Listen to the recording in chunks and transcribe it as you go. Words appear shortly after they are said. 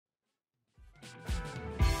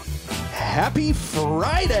Happy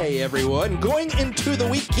Friday, everyone. Going into the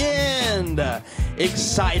weekend.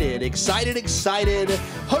 Excited.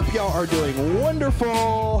 Hope y'all are doing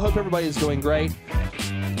wonderful. Hope everybody's doing great.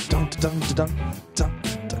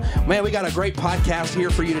 Man, we got a great podcast here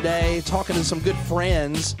for you today. Talking to some good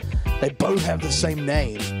friends. They both have the same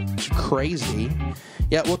name. It's crazy.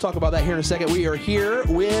 Yeah, we'll talk about that here in a second. We are here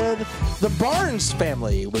with the Barnes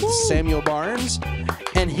family, with Samuel Barnes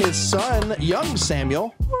and his son, young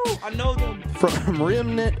Samuel. I know them. From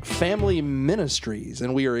Remnant Family Ministries,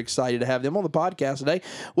 and we are excited to have them on the podcast today.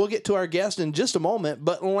 We'll get to our guest in just a moment,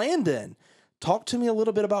 but Landon, talk to me a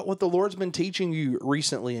little bit about what the Lord's been teaching you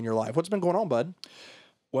recently in your life. What's been going on, bud?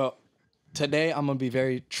 Well, today I'm going to be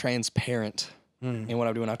very transparent in what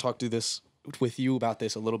I'm doing. I talked through this with you about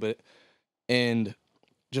this a little bit, and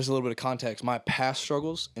just a little bit of context. My past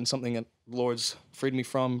struggles and something that the Lord's freed me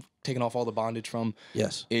from, taken off all the bondage from,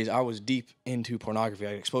 is I was deep into pornography.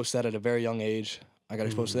 I got exposed to that at a very young age. I got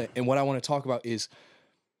exposed to that. And what I want to talk about is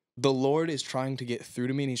the Lord is trying to get through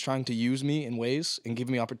to me, and he's trying to use me in ways and give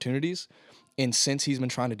me opportunities. And since he's been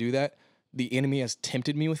trying to do that, the enemy has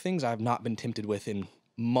tempted me with things I have not been tempted with in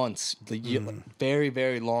months. Very,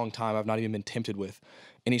 very long time I've not even been tempted with.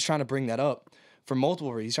 And he's trying to bring that up for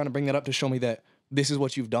multiple reasons. He's trying to bring that up to show me that this is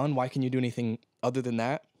what you've done. Why can you do anything other than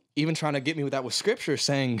that? Even trying to get me with that with scripture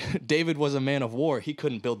saying David was a man of war. He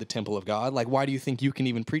couldn't build the temple of God. Like, why do you think you can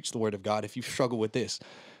even preach the word of God if you struggle with this?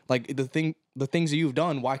 Like, the things that you've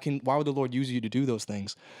done, why would the Lord use you to do those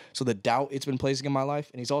things? So the doubt it's been placing in my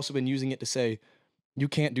life, and he's also been using it to say, you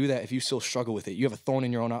can't do that if you still struggle with it. You have a thorn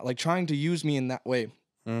in your own eye. Like, trying to use me in that way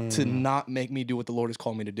to not make me do what the Lord has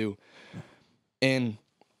called me to do. And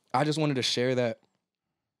I just wanted to share that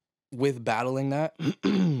with battling that,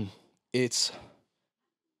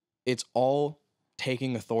 it's all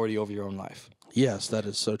taking authority over your own life. Yes, that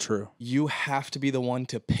is so true. You have to be the one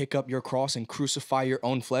to pick up your cross and crucify your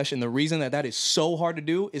own flesh. And the reason that is so hard to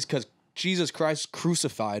do is because Jesus Christ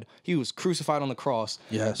crucified. He was crucified on the cross.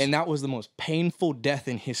 Yes. And that was the most painful death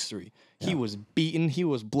in history. Yeah. He was beaten. He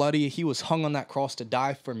was bloody. He was hung on that cross to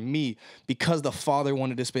die for me because the Father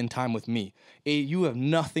wanted to spend time with me. You have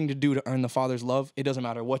nothing to do to earn the Father's love. It doesn't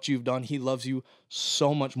matter what you've done. He loves you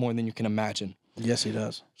so much more than you can imagine. Yes, he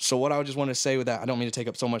does. So what I just want to say with that, I don't mean to take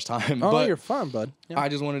up so much time. Oh, but you're fine, bud. Yeah. I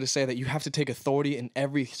just wanted to say that you have to take authority in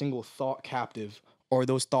every single thought captive, or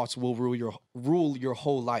those thoughts will rule your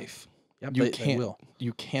whole life. Yep, they will.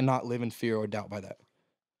 You cannot live in fear or doubt by that.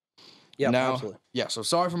 Yeah, now, absolutely. Yeah, so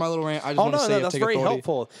sorry for my little rant. I just want to say that's take very authority.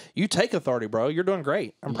 helpful. You take authority, bro. You're doing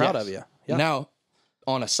great. I'm proud of you. Yeah. Now,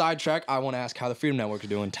 on a sidetrack, I want to ask how the Freedom Network is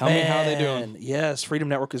doing. Tell me how they're doing. Yes, Freedom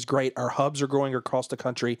Network is great. Our hubs are growing across the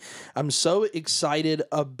country. I'm so excited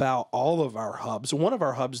about all of our hubs. One of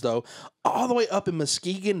our hubs, though, all the way up in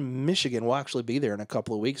Muskegon, Michigan. We'll actually be there in a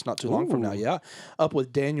couple of weeks, not too long from now. Yeah, up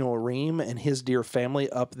with Daniel Ream and his dear family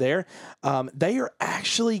up there. They are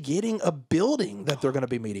actually getting a building that they're going to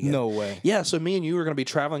be meeting in. No way. Yeah, so me and you are going to be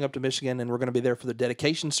traveling up to Michigan, and we're going to be there for the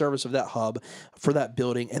dedication service of that hub for that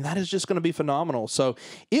building, and that is just going to be phenomenal. So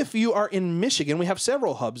if you are in Michigan, we have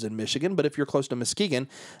several hubs in Michigan, but if you're close to Muskegon,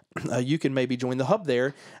 you can maybe join the hub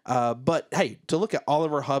there. But hey, to look at all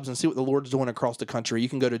of our hubs and see what the Lord's doing across the country, you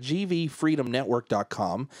can go to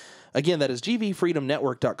gvfreedomnetwork.com. Again, that is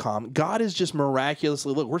gvfreedomnetwork.com. God is just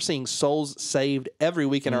miraculously, look, we're seeing souls saved every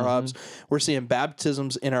week in our hubs. We're seeing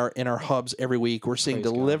baptisms in our hubs every week. We're seeing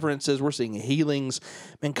deliverances. God. We're seeing healings.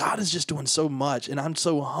 Man, God is just doing so much, and I'm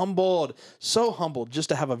so humbled just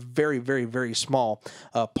to have a very, very, very small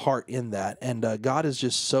part in that. And God is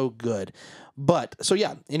just so good. But, so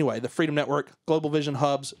yeah, anyway, the Freedom Network, Global Vision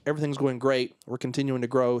Hubs, everything's going great. We're continuing to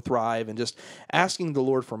grow, thrive, and just asking the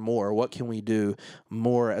Lord for more. What can we do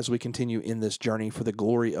more as we continue in this journey for the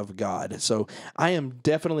glory of God? So I am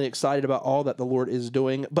definitely excited about all that the Lord is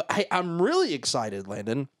doing. But hey, I'm really excited,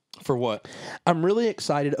 Landon. For what? I'm really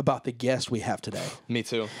excited about the guest we have today. Me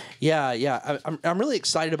too. Yeah. I'm really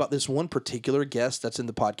excited about this one particular guest that's in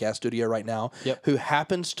the podcast studio right now, who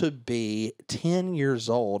happens to be 10 years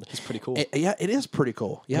old. He's pretty cool. Yeah, it is pretty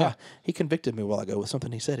cool. Yeah. He convicted me a while ago with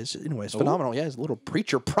something he said. It's phenomenal. Yeah, he's a little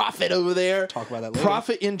preacher prophet over there. Talk about that later.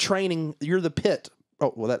 Prophet in training. You're the pit.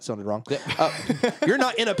 Oh, well, that sounded wrong. You're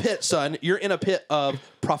not in a pit, son. You're in a pit of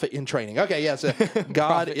prophet in training. Okay, yes,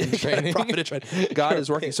 God Prophet in is training. prophet in training. God is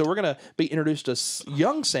working. So we're going to be introduced to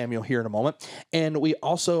young Samuel here in a moment, and we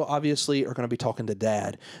also obviously are going to be talking to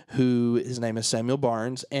Dad, who his name is Samuel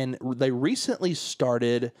Barnes, and they recently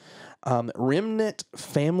started Remnant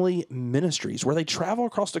Family Ministries, where they travel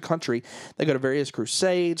across the country. They go to various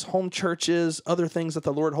crusades, home churches, other things that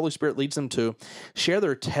the Lord Holy Spirit leads them to, share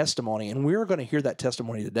their testimony, and we're going to hear that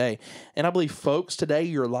testimony today. And I believe, folks, today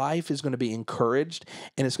your life is going to be encouraged,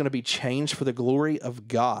 and it's going to be changed for the glory of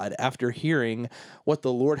God after hearing what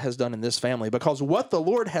the Lord has done in this family. Because what the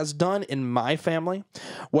Lord has done in my family,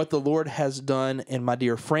 what the Lord has done in my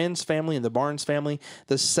dear friend's family and the Barnes family,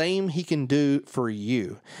 the same He can do for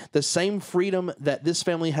you. The same freedom that this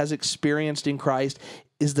family has experienced in Christ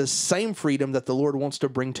is the same freedom that the Lord wants to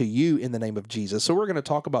bring to you in the name of Jesus. So we're going to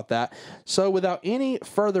talk about that. So without any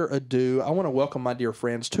further ado, I want to welcome my dear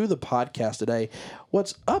friends to the podcast today.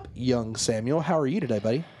 What's up, young Samuel? How are you today,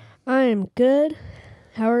 buddy? I am good.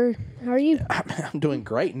 How are you? I'm doing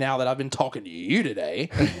great now that I've been talking to you today.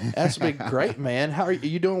 That's been great, man. How are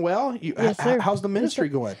you doing? Well, Yes, sir. How's the ministry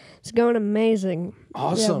going? It's going amazing.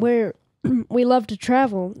 Awesome. Yeah, we love to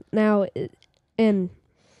travel now, and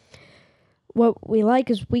what we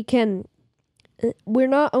like is we're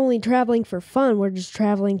not only traveling for fun, we're just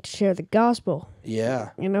traveling to share the gospel.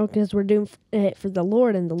 Yeah, Because we're doing it for the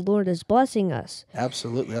Lord, and the Lord is blessing us.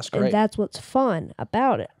 absolutely. That's great. And that's what's fun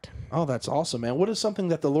about it. Oh, that's awesome, man. What is something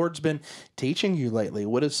that the Lord's been teaching you lately?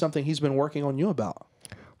 What is something He's been working on you about?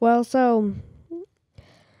 Well, so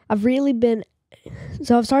I've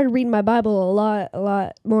started reading my Bible a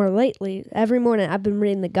lot more lately. Every morning I've been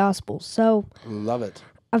reading the Gospels. So Love it.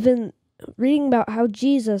 I've been reading about how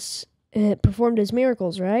Jesus performed his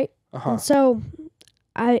miracles, right? Uh-huh. And so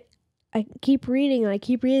I keep reading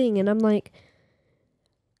and I'm like,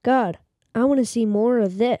 God, I want to see more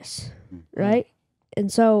of this, right?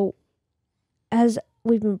 And so as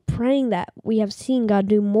we've been praying that, we have seen God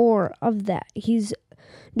do more of that. He's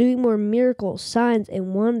doing more miracles, signs,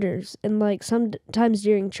 and wonders. And like sometimes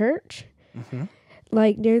during church,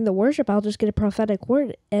 like during the worship, I'll just get a prophetic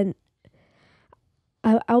word and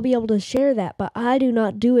I'll be able to share that. But I do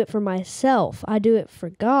not do it for myself. I do it for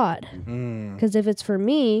God. Because if it's for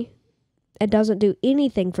me, it doesn't do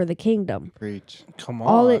anything for the kingdom. Preach. Come on.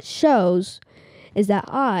 All it shows is that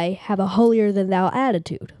I have a holier than thou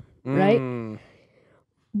attitude, right?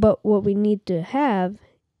 But what we need to have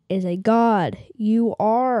is a God, you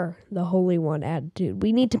are the Holy One attitude.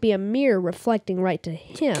 We need to be a mirror reflecting right to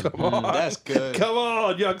Him. Come on. That's good. Come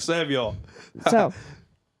on, young Samuel. So,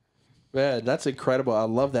 Man, that's incredible. I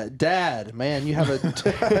love that. Dad, man, you have a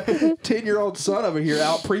 10-year-old son over here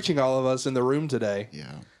out preaching all of us in the room today.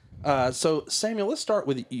 Yeah. So, Samuel, let's start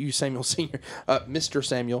with you, Samuel Sr., Mr.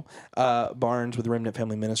 Samuel Barnes with Remnant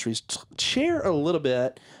Family Ministries. Share a little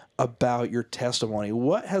bit about your testimony.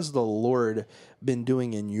 What has the Lord been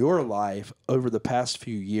doing in your life over the past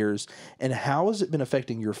few years, and how has it been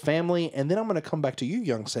affecting your family? And then I'm going to come back to you,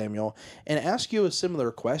 young Samuel, and ask you a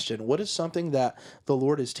similar question. What is something that the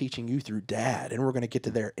Lord is teaching you through Dad? And we're going to get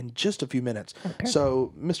to there in just a few minutes. Okay.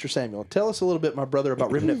 So, Mr. Samuel, tell us a little bit, my brother,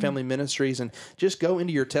 about Remnant Family Ministries, and just go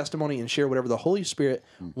into your testimony and share whatever the Holy Spirit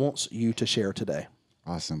wants you to share today.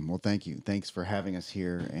 Awesome. Well, thank you. Thanks for having us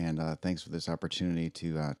here, and thanks for this opportunity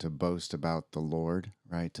to boast about the Lord,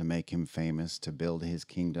 right? To make Him famous, to build His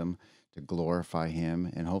kingdom, to glorify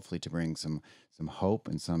Him, and hopefully to bring some hope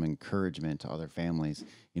and some encouragement to other families.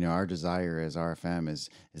 You know, our desire as RFM is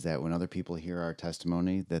that when other people hear our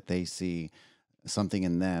testimony, that they see something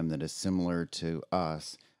in them that is similar to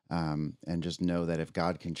us, and just know that if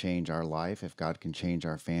God can change our life, if God can change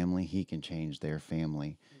our family, He can change their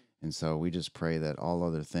family. And so we just pray that all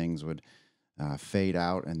other things would fade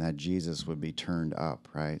out and that Jesus would be turned up,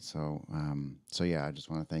 right? So yeah, I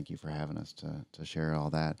just want to thank you for having us to share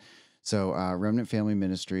all that. So Remnant Family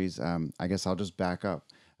Ministries, I guess I'll just back up.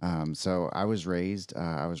 So I was raised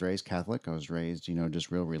Catholic. I was raised,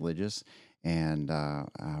 just real religious, and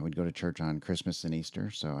we'd go to church on Christmas and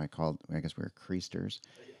Easter. So I guess we were Creasters.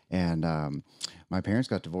 And my parents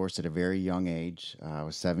got divorced at a very young age. I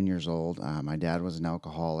was 7 years old. My dad was an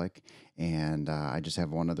alcoholic, and I just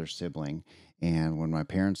have one other sibling. And when my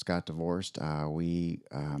parents got divorced, we,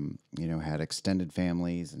 had extended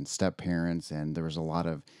families and step parents, and there was a lot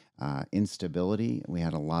of instability. We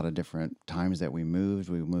had a lot of different times that we moved.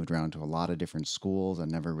 We moved around to a lot of different schools. I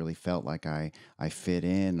never really felt like I fit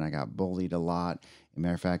in. I got bullied a lot. As a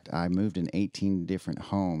matter of fact, I moved in 18 different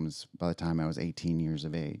homes by the time I was 18 years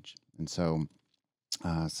of age. And so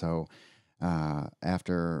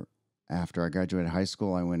after I graduated high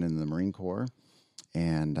school, I went into the Marine Corps,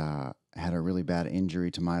 and had a really bad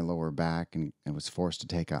injury to my lower back and was forced to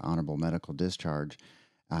take an honorable medical discharge.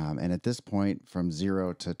 And at this point, from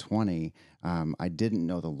 0 to 20, I didn't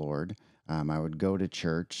know the Lord. I would go to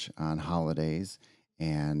church on holidays,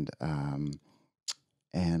 and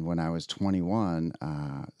when I was 21,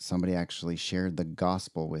 somebody actually shared the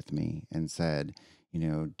gospel with me and said,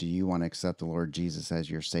 do you want to accept the Lord Jesus as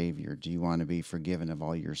your Savior? Do you want to be forgiven of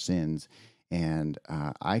all your sins? And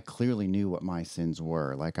I clearly knew what my sins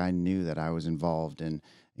were. Like, I knew that I was involved in,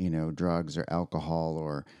 drugs or alcohol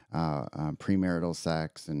or premarital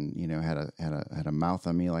sex, and had a mouth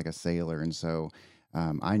on me like a sailor. And so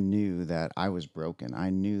I knew that I was broken. I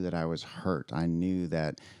knew that I was hurt. I knew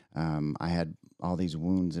that I had all these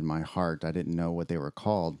wounds in my heart. I didn't know what they were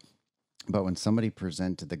called. But when somebody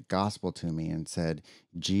presented the gospel to me and said,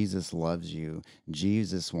 Jesus loves you,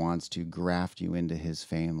 Jesus wants to graft you into his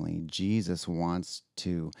family, Jesus wants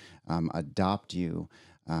to adopt you,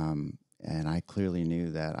 and I clearly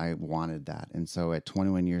knew that I wanted that. And so at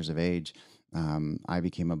 21 years of age, I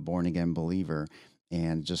became a born-again believer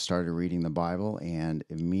and just started reading the Bible and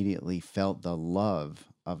immediately felt the love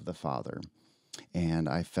of the Father. And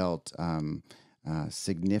I felt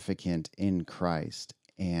significant in Christ.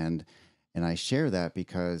 And I share that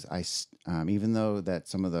because even though that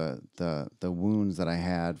some of the wounds that I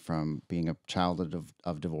had from being a child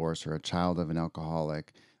of divorce, or a child of an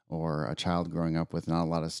alcoholic, or a child growing up with not a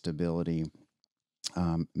lot of stability,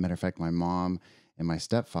 matter of fact, my mom and my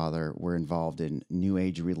stepfather were involved in New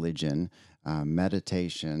Age religion,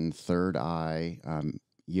 meditation, third eye,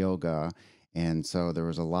 yoga, and so there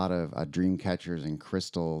was a lot of dream catchers and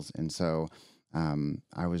crystals, and so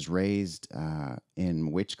I was raised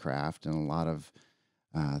in witchcraft and a lot of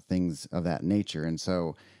things of that nature. And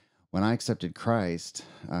so when I accepted Christ,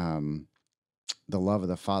 the love of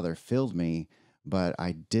the Father filled me, but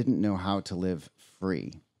I didn't know how to live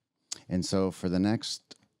free. And so for the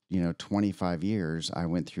next 25 years, I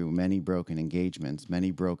went through many broken engagements, many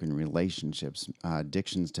broken relationships,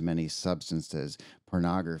 addictions to many substances,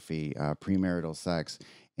 pornography, premarital sex.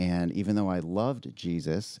 And even though I loved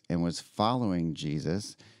Jesus and was following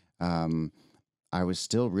Jesus, I was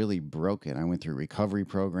still really broken. I went through recovery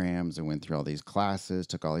programs. I went through all these classes,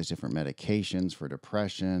 took all these different medications for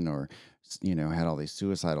depression, or, had all these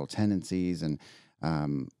suicidal tendencies, and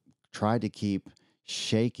tried to keep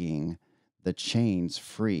shaking the chains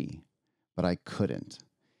free, but I couldn't.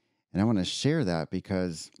 And I want to share that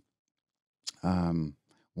because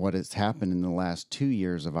what has happened in the last 2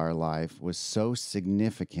 years of our life was so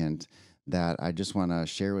significant that I just want to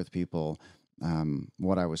share with people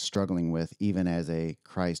what I was struggling with, even as a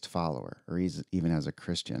Christ follower, or even as a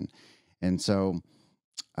Christian. And so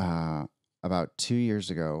about 2 years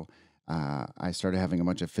ago, I started having a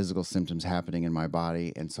bunch of physical symptoms happening in my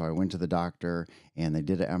body. And so I went to the doctor, and they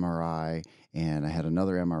did an MRI, and I had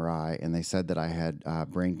another MRI, and they said that I had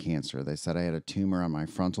brain cancer. They said I had a tumor on my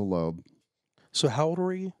frontal lobe. So how old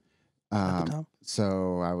were you at the time?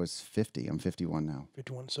 So I was 50. I'm 51 now.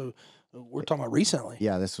 51. So we're talking about recently.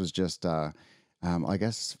 Yeah, this was just, I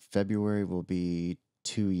guess February will be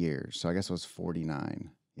 2 years. So I guess it was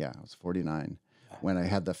 49. Yeah, I was 49 when I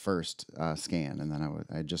had the first scan, and then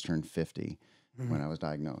I just turned 50 when I was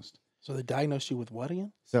diagnosed. So they diagnosed you with what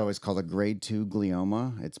again? So it's called a grade 2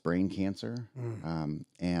 glioma. It's brain cancer.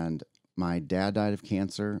 And my dad died of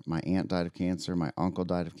cancer. My aunt died of cancer. My uncle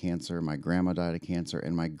died of cancer. My grandma died of cancer.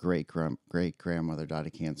 And my great-grandmother died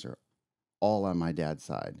of cancer, all on my dad's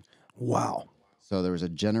side. Wow. So there was a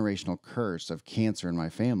generational curse of cancer in my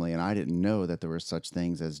family, and I didn't know that there were such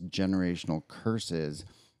things as generational curses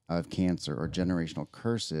of cancer, or generational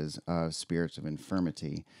curses of spirits of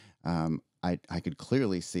infirmity. I could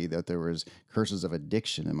clearly see that there was curses of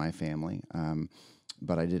addiction in my family,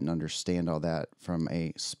 but I didn't understand all that from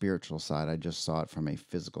a spiritual side. I just saw it from a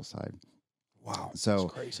physical side. Wow, so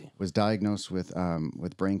that's crazy. Was diagnosed with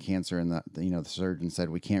brain cancer, and the surgeon said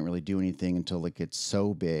we can't really do anything until it gets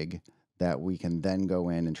so big that we can then go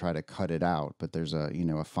in and try to cut it out. But there's a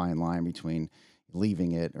fine line between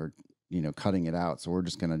leaving it or cutting it out. So we're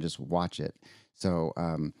just going to just watch it. So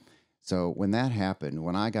when that happened,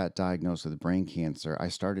 when I got diagnosed with brain cancer, I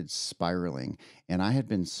started spiraling, and I had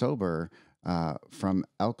been sober from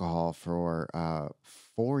alcohol for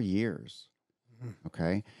 4 years.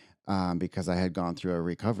 Okay. Because I had gone through a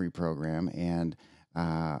recovery program, and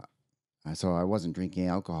so I wasn't drinking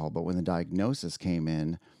alcohol. But when the diagnosis came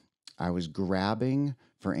in, I was grabbing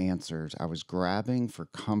for answers. I was grabbing for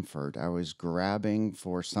comfort. I was grabbing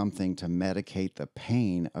for something to medicate the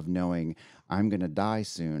pain of knowing I'm going to die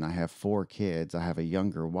soon. I have 4 kids. I have a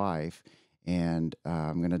younger wife, and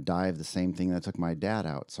I'm going to die of the same thing that took my dad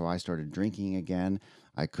out. So I started drinking again.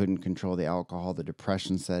 I couldn't control the alcohol. The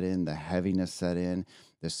depression set in, the heaviness set in,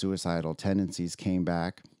 the suicidal tendencies came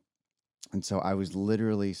back. And so I was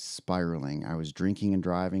literally spiraling. I was drinking and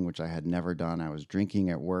driving, which I had never done. I was drinking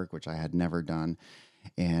at work, which I had never done.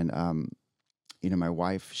 And, my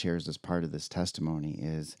wife shares this part of this testimony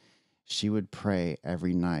is she would pray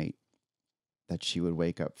every night that she would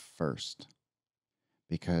wake up first,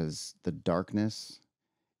 because the darkness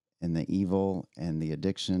and the evil and the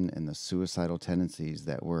addiction and the suicidal tendencies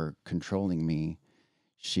that were controlling me,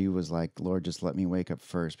 she was like, Lord, just let me wake up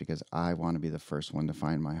first, because I want to be the first one to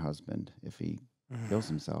find my husband if he kills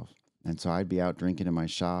himself. And so I'd be out drinking in my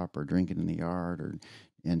shop or drinking in the yard,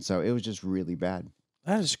 and so it was just really bad.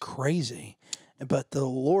 That is crazy. But the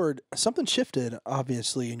Lord, something shifted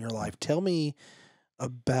obviously in your life. Tell me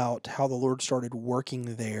about how the Lord started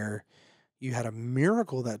working there. You had a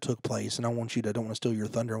miracle that took place, and I don't want to steal your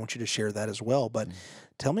thunder. I want you to share that as well. But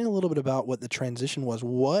tell me a little bit about what the transition was.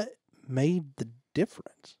 What made the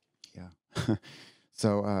difference? Yeah.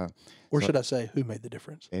 So, should I say, who made the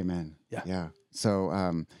difference? Amen. Yeah. Yeah.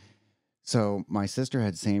 So my sister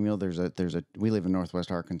had Samuel. We live in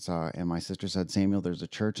Northwest Arkansas, and my sister said, Samuel, there's a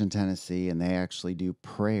church in Tennessee, and they actually do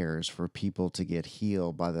prayers for people to get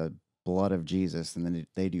healed by the blood of Jesus. And then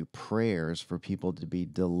they do prayers for people to be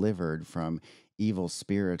delivered from evil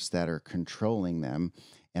spirits that are controlling them.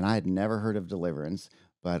 And I had never heard of deliverance,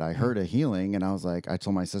 but I heard a healing, and I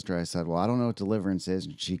told my sister, I said, well, I don't know what deliverance is.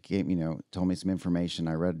 And she gave, told me some information.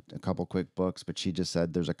 I read a couple quick books, but she just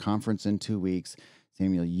said, there's a conference in 2 weeks.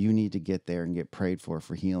 Samuel, you need to get there and get prayed for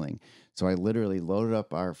healing. So I literally loaded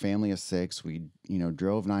up our family of 6. We,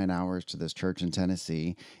 drove 9 hours to this church in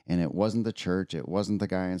Tennessee, and it wasn't the church. It wasn't the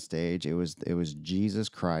guy on stage. It was Jesus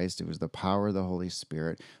Christ. It was the power of the Holy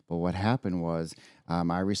Spirit. But what happened was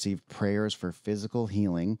I received prayers for physical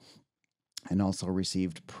healing, and also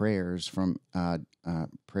received prayers from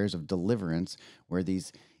prayers of deliverance, where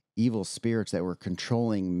these evil spirits that were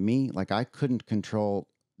controlling me, like I couldn't control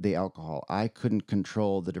the alcohol. I couldn't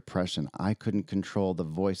control the depression. I couldn't control the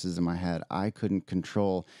voices in my head. I couldn't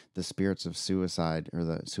control the spirits of suicide or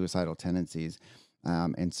the suicidal tendencies.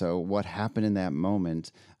 And so what happened in that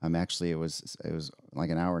moment, actually it was like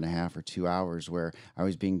an hour and a half or 2 hours where I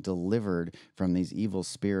was being delivered from these evil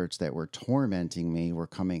spirits that were tormenting me, were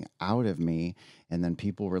coming out of me. And then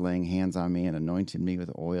people were laying hands on me and anointed me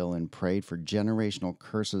with oil and prayed for generational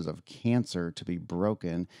curses of cancer to be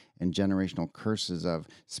broken and generational curses of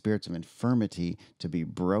spirits of infirmity to be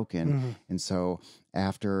broken. Mm-hmm. And so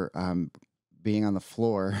after being on the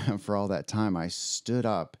floor for all that time, I stood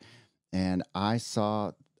up. And I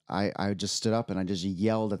just stood up and I just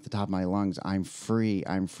yelled at the top of my lungs, I'm free,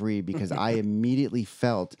 because I immediately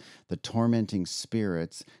felt the tormenting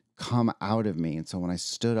spirits come out of me. And so when I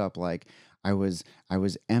stood up, like I was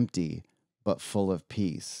empty, but full of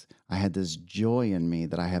peace. I had this joy in me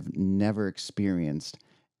that I have never experienced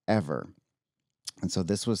ever. And so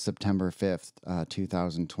this was September 5th,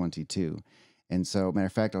 2022. And so, matter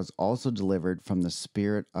of fact, I was also delivered from the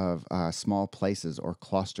spirit of small places or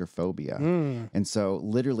claustrophobia. And so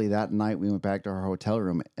literally that night we went back to our hotel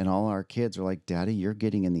room and all our kids were like, Daddy, you're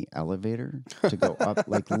getting in the elevator to go up.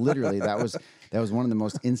 Like literally that was one of the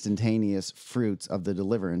most instantaneous fruits of the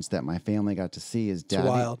deliverance that my family got to see is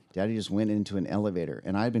Daddy just went into an elevator.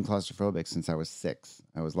 And I had been claustrophobic since I was 6.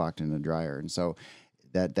 I was locked in a dryer. And so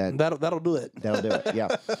that'll do it. That'll do it. Yeah.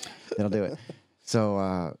 That'll do it.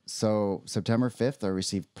 So September 5th, I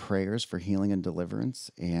received prayers for healing and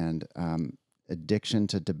deliverance, and addiction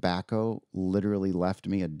to tobacco literally left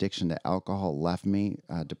me. Addiction to alcohol left me.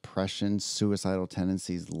 Depression, suicidal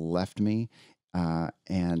tendencies left me.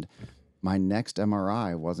 And my next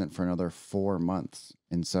MRI wasn't for another 4 months.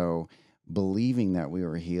 And so believing that we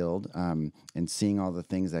were healed and seeing all the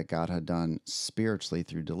things that God had done spiritually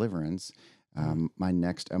through deliverance, my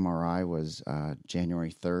next MRI was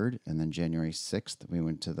January 3rd, and then January 6th, we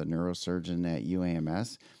went to the neurosurgeon at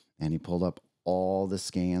UAMS, and he pulled up all the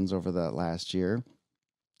scans over the last year,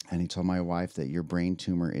 and he told my wife that your brain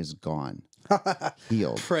tumor is gone.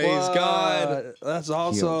 Healed. Praise God. That's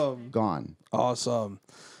awesome. Healed. Gone. Awesome.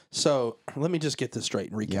 So let me just get this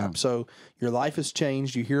straight and recap. Yeah. So your life has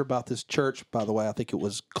changed. You hear about this church, by the way, I think it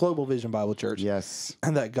was Global Vision Bible Church. Yes.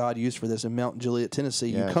 And that God used for this in Mount Juliet, Tennessee.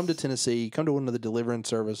 Yes. You come to Tennessee, you come to one of the deliverance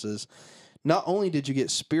services. Not only did you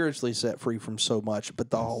get spiritually set free from so much, but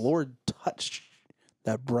the Lord touched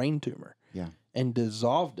that brain tumor. Yeah. And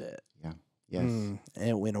dissolved it. Yeah. Yes. And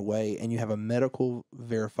it went away. And you have a medical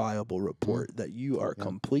verifiable report that you are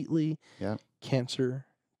completely cancer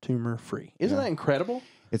tumor free. Isn't Yeah. that incredible?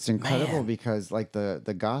 It's incredible Man. because like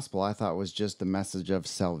the gospel I thought was just the message of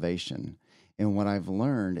salvation. And what I've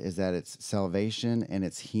learned is that it's salvation and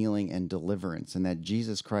it's healing and deliverance, and that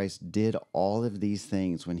Jesus Christ did all of these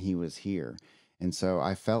things when he was here. And so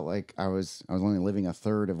I felt like I was only living a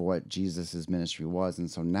third of what Jesus's ministry was. And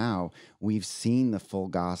so now we've seen the full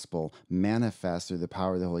gospel manifest through the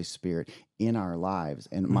power of the Holy Spirit in our lives.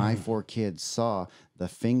 And my 4 kids saw the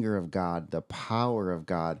finger of God, the power of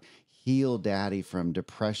God heal daddy from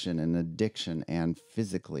depression and addiction and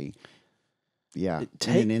physically. Yeah,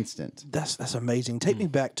 in an instant. That's amazing. Take me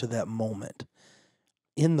back to that moment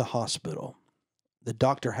in the hospital. The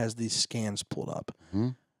doctor has these scans pulled up,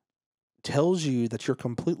 tells you that you're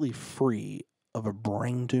completely free of a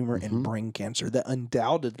brain tumor and brain cancer that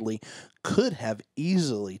undoubtedly could have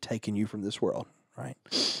easily taken you from this world, right?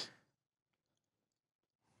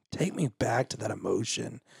 Take me back to that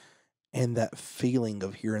emotion and that feeling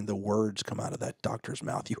of hearing the words come out of that doctor's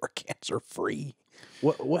mouth. You are cancer free.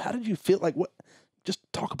 What? How did you feel? Like what? Just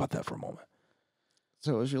talk about that for a moment.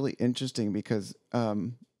 So it was really interesting because,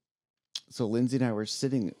 so Lindsay and I were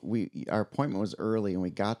sitting. Our appointment was early, and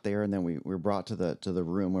we got there, and then we were brought to the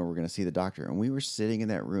room where we're going to see the doctor, and we were sitting in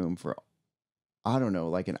that room for, I don't know,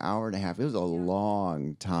 like an hour and a half. It was a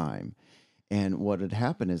long time. And what had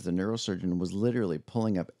happened is the neurosurgeon was literally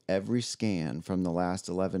pulling up every scan from the last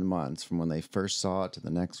 11 months, from when they first saw it to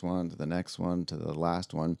the next one, to the next one, to the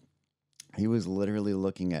last one. He was literally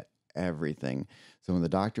looking at everything. So when the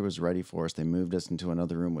doctor was ready for us, they moved us into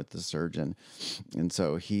another room with the surgeon. And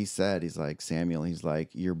so he said, he's like, Samuel, he's like,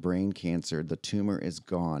 your brain cancer, the tumor is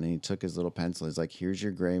gone. And he took his little pencil. He's like, here's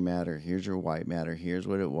your gray matter. Here's your white matter. Here's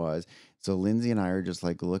what it was. So Lindsay and I are just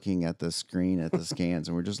like looking at the screen at the scans,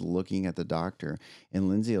 and we're just looking at the doctor. And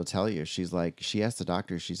Lindsay will tell you, she's like, she asked the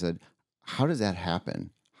doctor, she said, how does that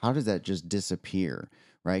happen? How does that just disappear?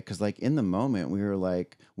 Right? Because like in the moment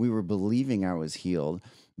we were believing I was healed,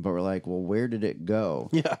 but we're like, well, where did it go?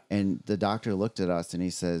 Yeah. And the doctor looked at us and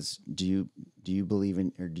he says, do you believe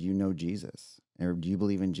in, or do you know Jesus? Or do you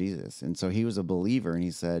believe in Jesus? And so he was a believer, and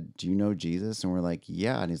he said, do you know Jesus? And we're like,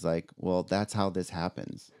 yeah. And he's like, well, that's how this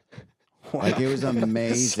happens. Wow. Like, it was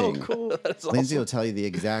amazing. So cool. That's Lindsay awesome. will tell you the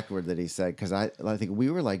exact word that he said, because I think we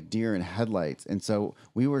were like deer in headlights. And so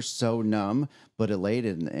we were so numb but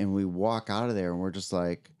elated, and we walk out of there and we're just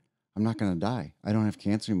like, I'm not going to die. I don't have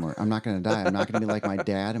cancer anymore. I'm not going to die. I'm not going to be like my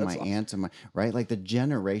dad and my aunt and right? Like the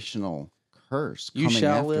generational curse You coming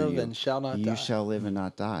shall after live you. and shall not die. You shall live and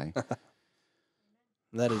not die.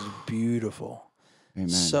 That is beautiful. Amen.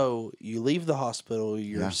 So you leave the hospital,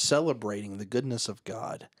 you're Yeah. celebrating the goodness of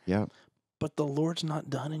God, Yep. but the Lord's not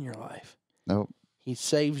done in your life. Nope. He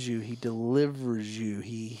saves you, he delivers you,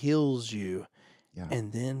 he heals you, Yeah.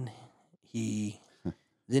 and then he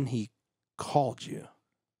called you.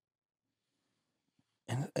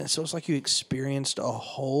 And so it's like you experienced a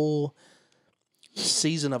whole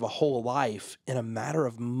season of a whole life in a matter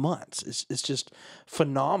of months. It's just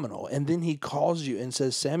phenomenal. And then he calls you and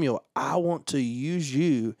says, Samuel, I want to use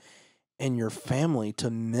you and your family to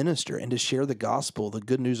minister and to share the gospel, the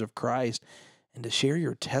good news of Christ, and to share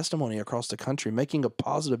your testimony across the country, making a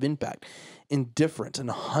positive impact in different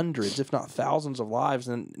and hundreds, if not thousands of lives,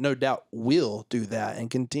 and no doubt will do that and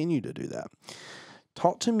continue to do that.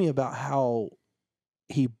 Talk to me about how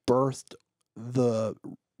he birthed the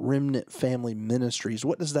Remnant Family Ministries.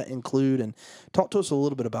 What does that include? And talk to us a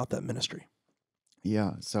little bit about that ministry.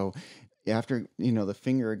 Yeah. So after, the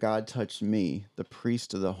finger of God touched me, the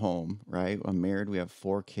priest of the home, right? I'm married. We have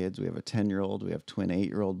 4 kids. We have a 10-year-old. We have twin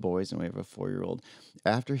 8-year-old boys, and we have a 4-year-old.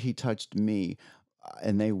 After he touched me,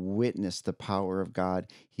 and they witnessed the power of God,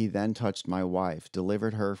 he then touched my wife,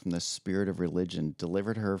 delivered her from the spirit of religion,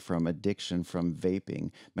 delivered her from addiction, from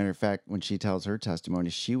vaping. Matter of fact, when she tells her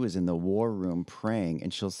testimony, she was in the war room praying,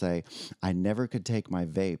 and she'll say, I never could take my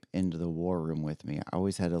vape into the war room with me. I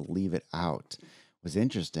always had to leave it out. It was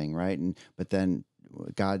interesting, right? But then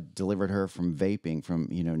God delivered her from vaping, from,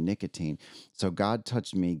 nicotine. So God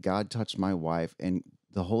touched me, God touched my wife, and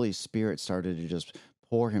the Holy Spirit started to just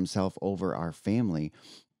pour himself over our family.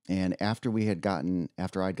 And after I'd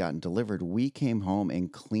gotten delivered, we came home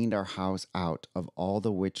and cleaned our house out of all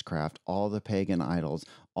the witchcraft, all the pagan idols,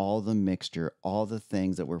 all the mixture, all the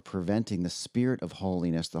things that were preventing the spirit of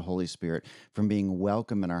holiness, the Holy Spirit, from being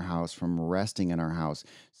welcome in our house, from resting in our house.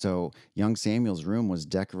 So young Samuel's room was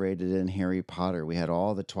decorated in Harry Potter. We had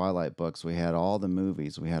all the Twilight books. We had all the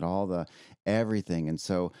movies. We had all the everything. And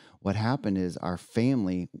so what happened is our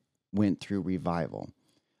family went through revival.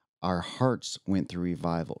 our hearts went through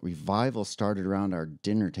revival. Revival started around our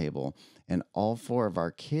dinner table, and all 4 of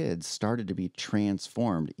our kids started to be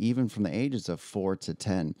transformed, even from the ages of 4 to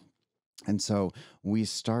 10. And so we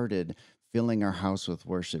started filling our house with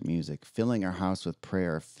worship music, filling our house with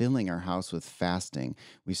prayer, filling our house with fasting.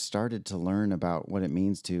 We started to learn about what it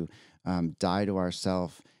means to die to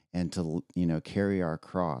ourselves and to, carry our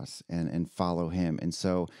cross and follow him. And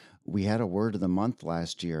so we had a word of the month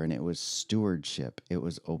last year, and it was stewardship. It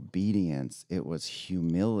was obedience. It was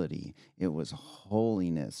humility. It was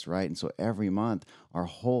holiness, right? And so every month, our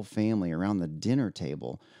whole family around the dinner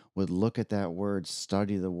table would look at that word,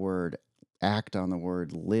 study the word, act on the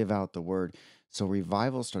word, live out the word. So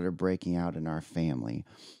revival started breaking out in our family.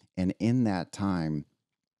 And in that time,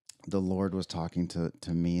 the Lord was talking to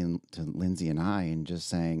me and to Lindsay and I, and just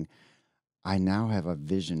saying, I now have a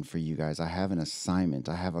vision for you guys. I have an assignment.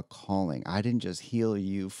 I have a calling. I didn't just heal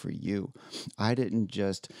you for you. I didn't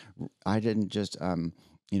just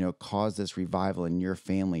cause this revival in your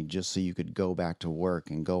family just so you could go back to work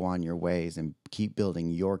and go on your ways and keep building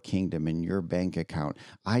your kingdom and your bank account.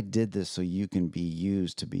 I did this so you can be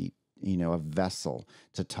used to be, a vessel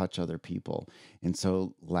to touch other people. And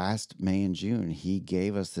so last May and June, he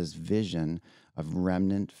gave us this vision of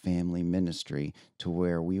Remnant Family Ministry, to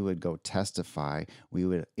where we would go testify, we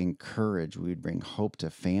would encourage, we would bring hope to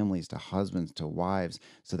families, to husbands, to wives,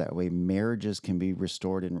 so that way marriages can be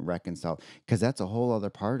restored and reconciled. Because that's a whole other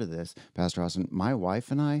part of this, Pastor Austin. My wife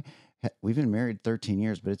and I, we've been married 13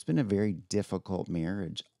 years, but it's been a very difficult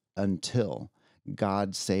marriage until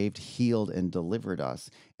God saved, healed, and delivered us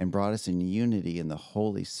and brought us in unity in the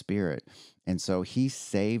Holy Spirit. And so he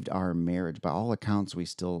saved our marriage. By all accounts, we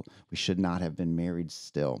should not have been married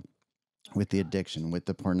still, with the addiction, with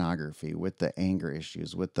the pornography, with the anger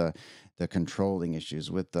issues, with the controlling issues,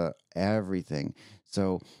 with the everything.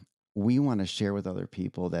 So we want to share with other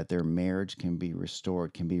people that their marriage can be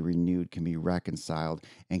restored, can be renewed, can be reconciled,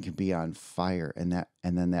 and can be on fire. And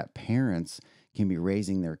then that parents can be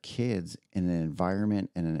raising their kids in an environment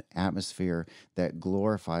and an atmosphere that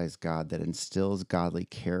glorifies God, that instills godly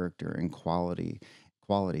character and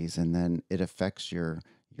qualities, and then it affects your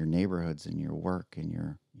neighborhoods and your work and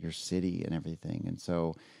your city and everything. And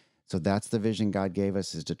so that's the vision God gave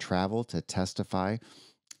us, is to travel, to testify.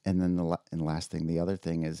 And then the other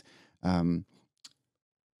thing is, the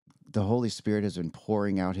Holy Spirit has been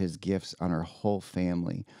pouring out his gifts on our whole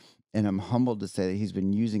family. And I'm humbled to say that he's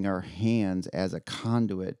been using our hands as a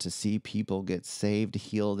conduit to see people get saved,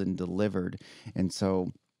 healed, and delivered. And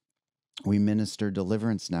so we minister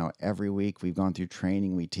deliverance now every week. We've gone through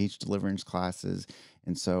training. We teach deliverance classes.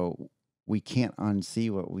 And so we can't unsee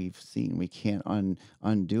what we've seen. We can't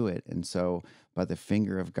undo it. And so by the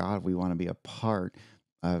finger of God, we want to be a part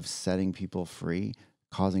of setting people free,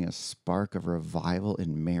 causing a spark of revival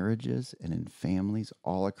in marriages and in families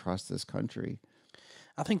all across this country.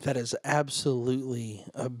 I think that is absolutely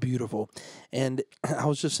beautiful. And I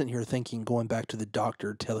was just sitting here thinking, going back to the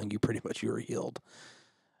doctor telling you pretty much you were healed.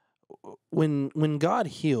 When God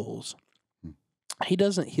heals, he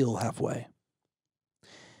doesn't heal halfway.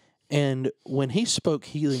 And when he spoke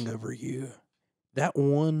healing over you, that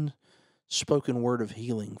one spoken word of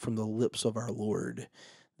healing from the lips of our Lord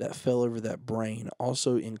that fell over that brain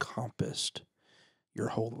also encompassed your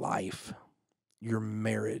whole life, your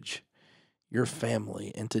marriage, your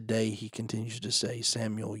family. And today he continues to say,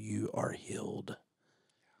 Samuel, you are healed.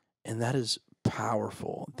 And that is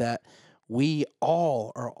powerful, that we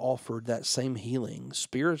all are offered that same healing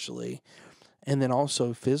spiritually and then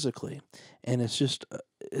also physically. And it's just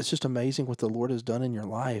amazing what the Lord has done in your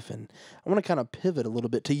life. And I want to kind of pivot a little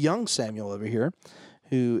bit to young Samuel over here,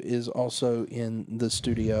 who is also in the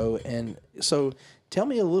studio. And so tell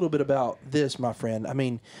me a little bit about this, my friend. I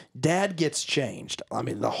mean, Dad gets changed. I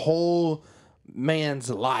mean, the whole man's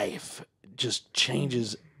life just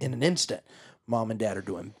changes in an instant. Mom and Dad are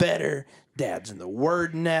doing better. Dad's in the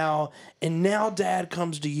Word now. And now Dad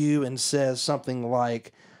comes to you and says something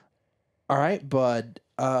like, all right, bud,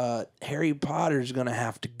 Harry Potter's going to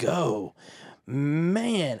have to go.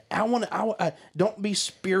 Man, I don't be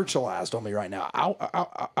spiritualized on me right now.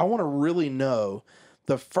 I want to really know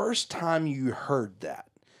the first time you heard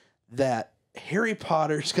that Harry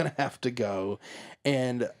Potter's going to have to go,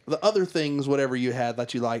 and the other things, whatever you had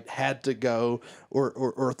that you liked, had to go,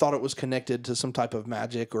 or thought it was connected to some type of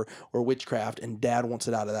magic or witchcraft, and Dad wants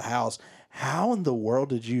it out of the house. How in the world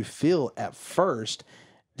did you feel at first?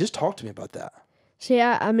 Just talk to me about that. See,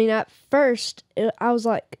 I mean, at first, I was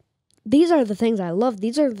like, these are the things I love.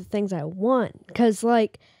 These are the things I want. Because,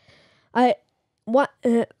 like, I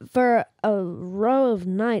for a row of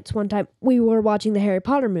nights one time we were watching the Harry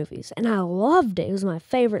Potter movies, and I loved it. It was my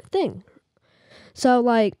favorite thing. So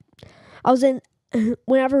like I was in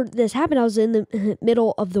whenever this happened, I was in the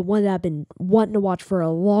middle of the one that I've been wanting to watch for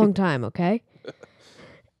a long time, okay?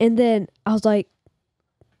 And then I was like,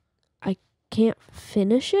 I can't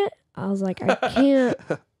finish it. I was like, I can't.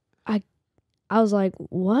 I was like,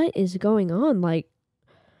 what is going on? Like,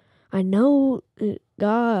 I know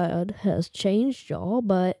God has changed y'all,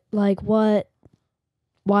 but like, what?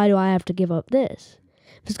 Why do I have to give up this?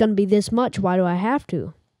 If it's gonna be this much, why do I have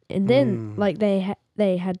to? And then like they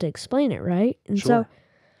had to explain it, right? And Sure. so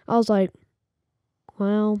I was like,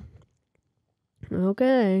 well,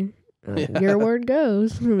 okay. Your word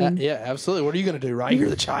goes. I mean, Yeah, absolutely. What are you going to do, right? You're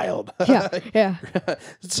the child. yeah.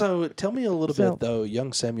 So tell me a little So- bit, though,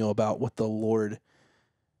 young Samuel, about what the Lord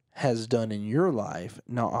has done in your life.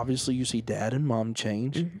 Now, obviously, you see dad and mom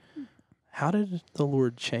change. Mm-hmm. How did the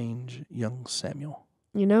Lord change young Samuel?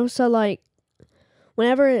 You know, so like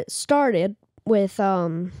whenever it started with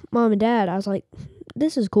mom and dad, I was like,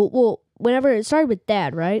 this is cool. Well, whenever it started with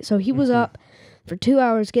dad, right? So he was up for 2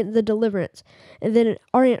 hours getting the deliverance. And then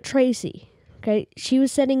our Aunt Tracy, okay, she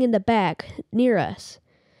was sitting in the back near us.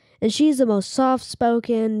 And she's the most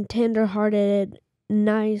soft-spoken, tender-hearted,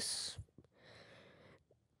 nice,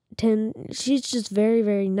 she's just very,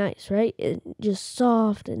 very nice, right? Just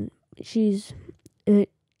soft, and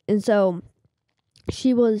and so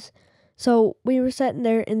so we were sitting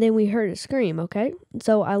there, and then we heard a scream, okay?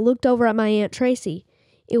 So I looked over at my Aunt Tracy.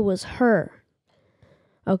 It was her,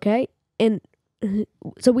 okay? And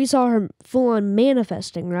so we saw her full on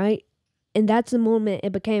manifesting, right? And that's the moment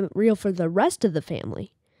it became real for the rest of the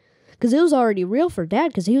family. Because it was already real for Dad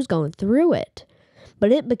because he was going through it.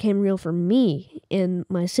 But it became real for me and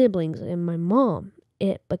my siblings and my mom.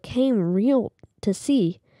 It became real to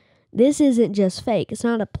see this isn't just fake. It's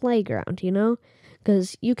not a playground, you know?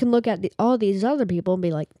 Because you can look at all these other people and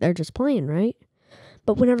be like, they're just playing, right?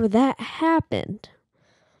 But whenever that happened,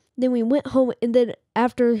 then we went home, and then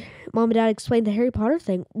after Mom and Dad explained the Harry Potter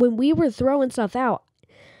thing, when we were throwing stuff out,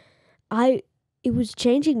 it was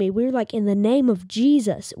changing me. We were like, in the name of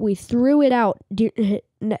Jesus, we threw it out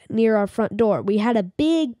near our front door. We had a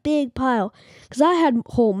big, big pile, because I had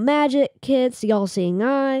whole magic kits, the All-Seeing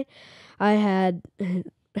Eye, I had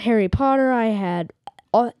Harry Potter, I had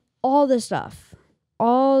all the stuff,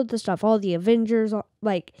 all the Avengers,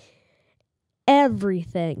 like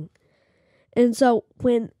everything. And so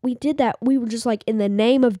when we did that, we were just like, in the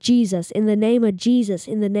name of Jesus, in the name of Jesus,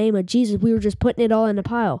 in the name of Jesus. We were just putting it all in a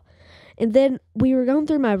pile. And then we were going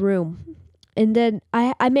through my room, and then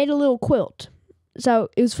I made a little quilt. So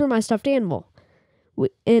it was for my stuffed animal,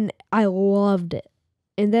 and I loved it.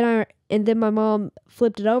 And then my mom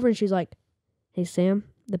flipped it over, and she's like, "Hey Sam,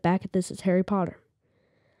 the back of this is Harry Potter."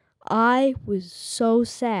 I was so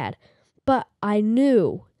sad, but I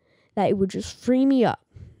knew that it would just free me up.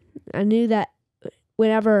 I knew that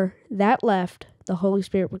whenever that left, the Holy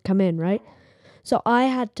Spirit would come in, right? So I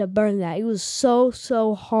had to burn that. It was so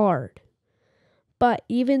hard. But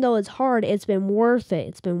even though it's hard, it's been worth it.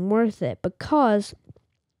 It's been worth it because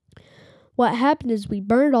what happened is we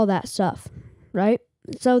burned all that stuff, right?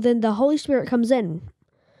 So then the Holy Spirit comes in.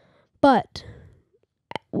 But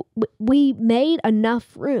we made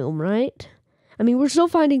enough room, right? I mean, we're still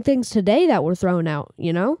finding things today that were thrown out,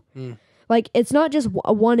 you know? Like, it's not just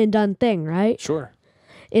a one and done thing, right? Sure.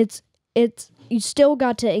 It's you still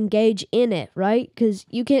got to engage in it, right? Because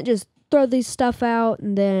you can't just throw this stuff out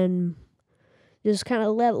and then just kind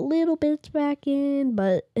of let little bits back in,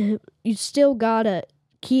 but you still gotta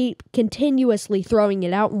keep continuously throwing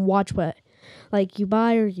it out and watch what, like, you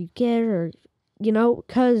buy or you get, or, you know,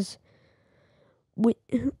 because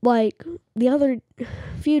like the other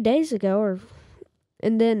few days ago,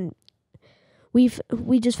 and then we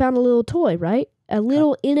just found a little toy, right? A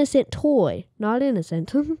little innocent toy, not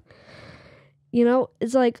innocent. You know,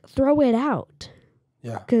 it's like, throw it out.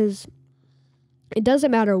 Yeah. Because it doesn't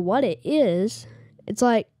matter what it is. It's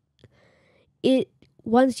like,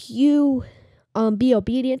 once you be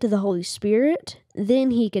obedient to the Holy Spirit,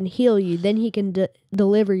 then He can heal you, then He can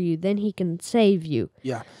deliver you, then He can save you.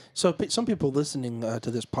 Yeah. So some people listening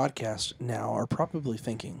to this podcast now are probably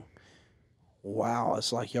thinking, wow,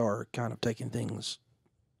 it's like y'all are kind of taking things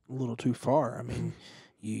a little too far. I mean,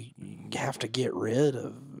 you have to get rid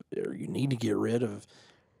of, or you need to get rid of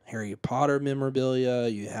Harry Potter memorabilia.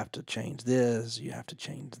 You have to change this. You have to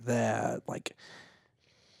change that. Like,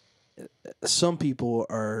 some people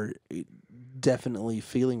are definitely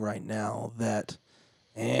feeling right now that,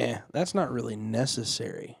 that's not really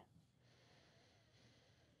necessary.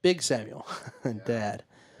 Big Samuel and Dad,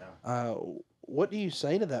 what do you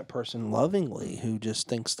say to that person lovingly who just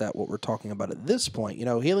thinks that what we're talking about at this point,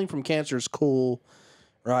 healing from cancer is cool,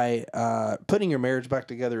 right? Putting your marriage back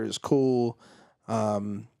together is cool.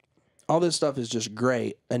 All this stuff is just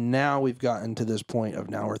great. And now we've gotten to this point of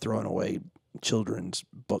now we're throwing away children's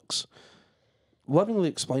books. Lovingly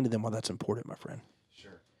explain to them why that's important, my friend.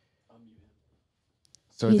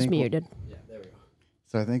 So He's muted. Yeah, there we go.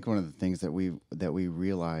 So I think one of the things that we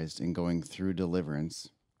realized in going through deliverance,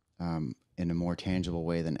 in a more tangible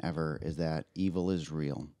way than ever, is that evil is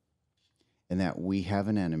real, and that we have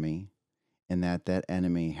an enemy, and that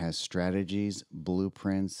enemy has strategies,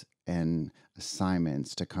 blueprints, and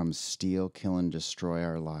assignments to come steal, kill, and destroy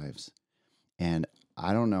our lives. And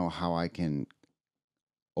I don't know how I can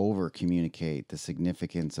over communicate the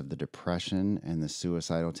significance of the depression and the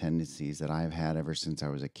suicidal tendencies that I've had ever since I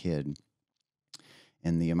was a kid,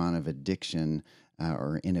 and the amount of addiction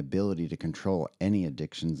or inability to control any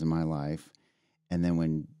addictions in my life. And then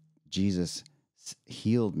when Jesus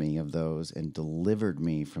healed me of those and delivered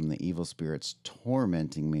me from the evil spirits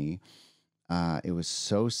tormenting me, it was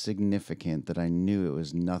so significant that I knew it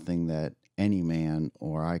was nothing that any man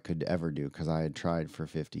or I could ever do, because I had tried for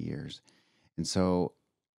 50 years. And so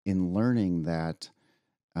in learning that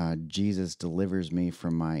Jesus delivers me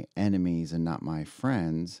from my enemies and not my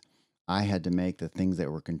friends, I had to make the things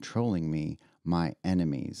that were controlling me my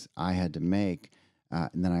enemies. I had to make,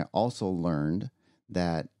 and then I also learned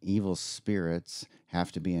that evil spirits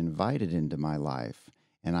have to be invited into my life,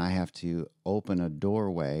 and I have to open a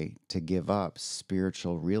doorway to give up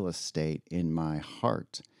spiritual real estate in my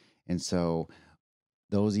heart. And so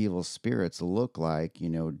those evil spirits look like,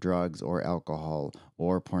 drugs or alcohol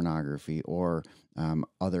or pornography or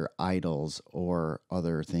other idols or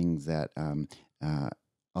other things that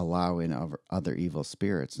allow in other evil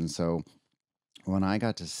spirits. And so when I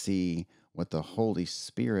got to see what the Holy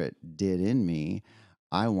Spirit did in me,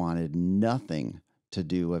 I wanted nothing to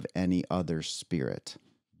do with any other spirit,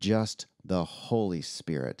 just the Holy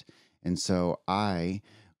Spirit. And so I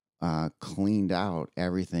cleaned out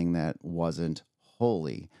everything that wasn't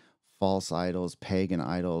holy, false idols, pagan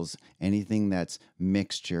idols, anything that's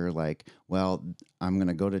mixture, like, well, I'm going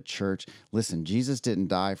to go to church. Listen, Jesus didn't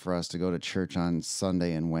die for us to go to church on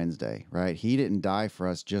Sunday and Wednesday, right? He didn't die for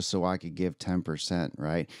us just so I could give 10%,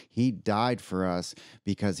 right? He died for us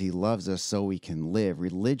because he loves us so we can live.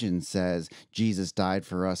 Religion says Jesus died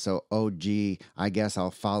for us, so, I guess I'll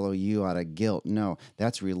follow you out of guilt. No,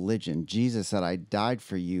 that's religion. Jesus said, I died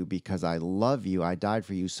for you because I love you. I died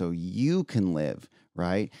for you so you can live,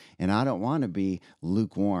 right? And I don't want to be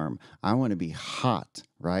lukewarm. I want to be hot,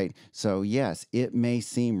 right? So yes, it may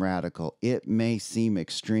seem radical. It may seem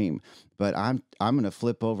extreme, but I'm going to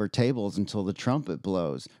flip over tables until the trumpet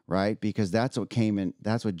blows, right? Because that's what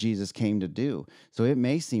Jesus came to do. So it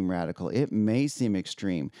may seem radical. It may seem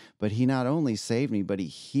extreme, but he not only saved me, but he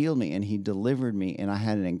healed me and he delivered me, and I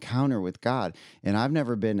had an encounter with God. And I've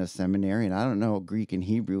never been to seminary, and I don't know Greek and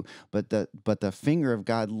Hebrew, but the finger of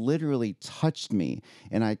God literally touched me,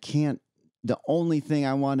 and the only thing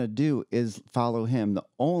I want to do is follow him. The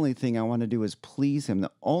only thing I want to do is please him. The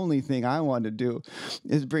only thing I want to do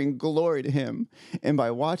is bring glory to him. And by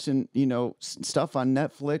watching, stuff on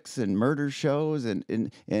Netflix and murder shows and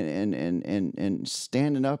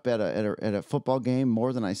standing up at a football game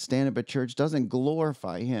more than I stand up at church doesn't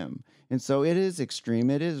glorify him. And so it is extreme.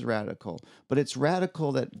 It is radical. But it's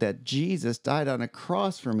radical that Jesus died on a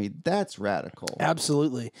cross for me. That's radical.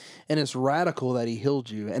 Absolutely. And it's radical that he healed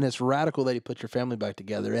you. And it's radical that he put your family back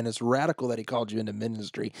together. And it's radical that he called you into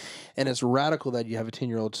ministry. And it's radical that you have a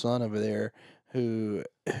 10-year-old son over there who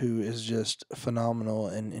is just phenomenal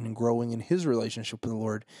and growing in his relationship with the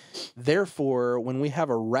Lord. Therefore, when we have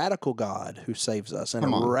a radical God who saves us, and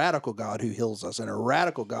a radical God who heals us, and a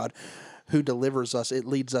radical God who delivers us, it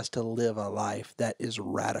leads us to live a life that is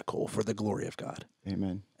radical for the glory of God.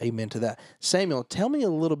 Amen. Amen to that. Samuel, tell me a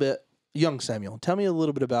little bit, young Samuel, tell me a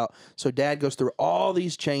little bit about, so Dad goes through all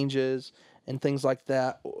these changes and things like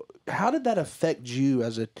that. How did that affect you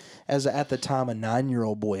as at the time, a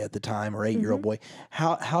 9-year-old boy at the time, or 8-year-old boy?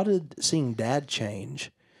 How did seeing Dad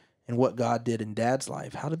change and what God did in Dad's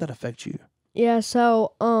life, how did that affect you? Yeah,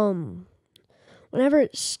 so whenever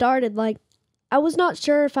it started, I was not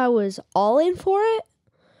sure if I was all in for it,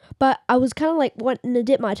 but I was kind of wanting to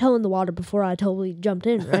dip my toe in the water before I totally jumped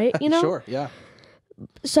in, right? Sure, yeah.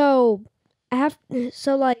 So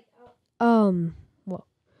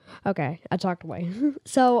okay, I talked away.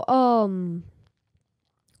 So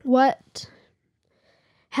what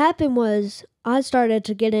happened was I started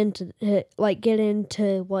to get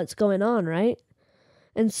into what's going on, right?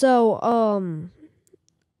 And so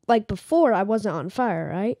before I wasn't on fire,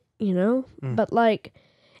 right? you know? But like,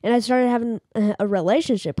 and I started having a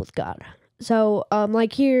relationship with God. So,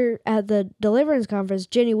 like here at the deliverance conference,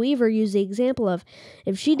 Jenny Weaver used the example of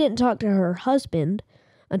if she didn't talk to her husband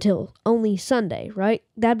until only Sunday, right?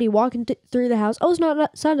 That'd be walking through the house. Oh, it's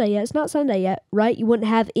not Sunday yet. It's not Sunday yet, right? You wouldn't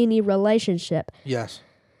have any relationship. Yes.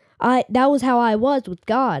 That was how I was with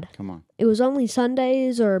God. Come on. It was only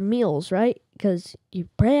Sundays or meals, right? Because you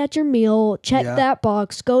pray at your meal, check that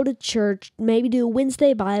box, go to church, maybe do a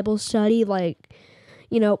Wednesday Bible study, like,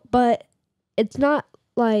 you know, but it's not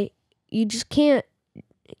like you just can't,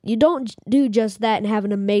 you don't do just that and have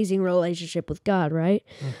an amazing relationship with God, right?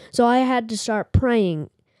 So I had to start praying.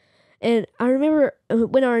 And I remember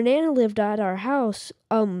when our Nana lived at our house,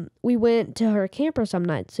 we went to her camper some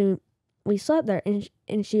nights and we slept there, and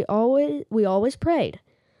we always prayed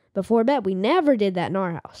before bed. We never did that in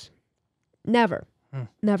our house. Never.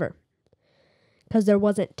 Never. Because there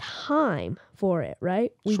wasn't time for it,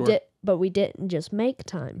 right? We did, but we didn't just make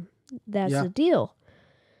time. That's the deal.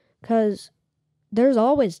 Because there's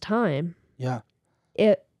always time. Yeah.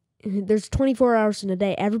 There's 24 hours in a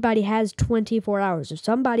day. Everybody has 24 hours. If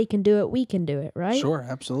somebody can do it, we can do it, right? Sure,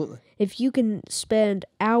 absolutely. If you can spend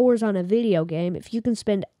hours on a video game, if you can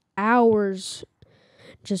spend hours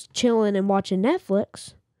just chilling and watching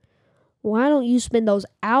Netflix, why don't you spend those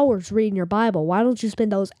hours reading your Bible? Why don't you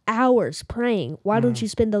spend those hours praying? Why don't you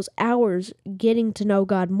spend those hours getting to know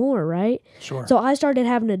God more, right? Sure. So I started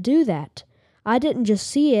having to do that. I didn't just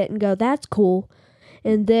see it and go, that's cool,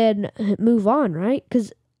 and then move on, right?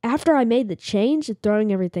 Because after I made the change of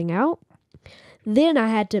throwing everything out, then I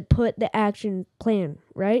had to put the action plan,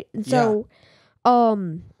 right? And so,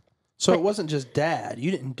 So it wasn't just Dad. You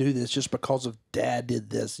didn't do this just because of Dad did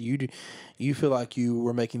this. You feel like you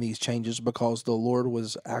were making these changes because the Lord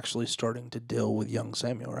was actually starting to deal with young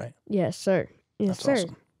Samuel, right? Yes, sir. Yes, That's sir.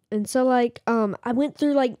 awesome. And so, like, I went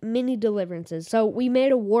through, like, many deliverances. So we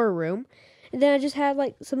made a war room. And then I just had,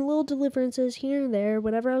 like, some little deliverances here and there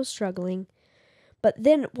whenever I was struggling. But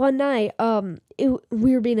then one night,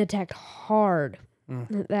 we were being attacked hard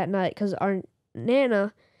that night because our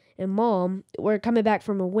Nana and Mom were coming back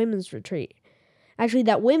from a women's retreat. Actually,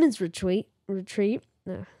 that women's retreat.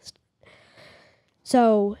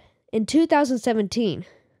 So in 2017,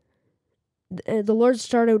 the Lord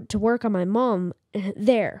started to work on my mom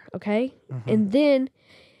there, okay? And then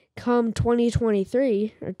come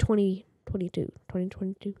 2023 or 2022.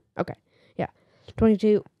 Okay. Yeah.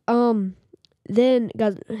 22. Then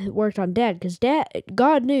God worked on Dad because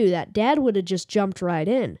God knew that Dad would have just jumped right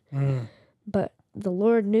in. But the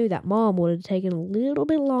Lord knew that Mom would have taken a little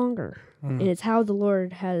bit longer. And it's how the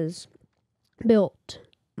Lord has built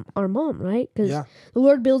our mom, right? Because the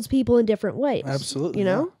Lord builds people in different ways. Absolutely. You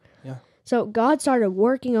know? Yeah. So God started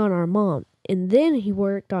working on our mom, and then he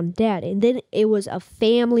worked on Dad, and then it was a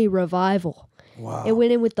family revival. Wow. It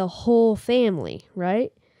went in with the whole family,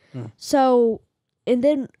 right? So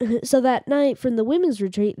that night from the women's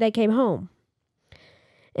retreat, they came home.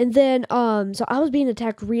 And then, so I was being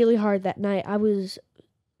attacked really hard that night. I was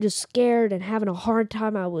just scared and having a hard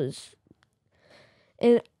time.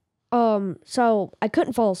 So I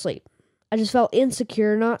couldn't fall asleep. I just felt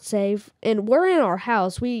insecure, not safe. And we're in our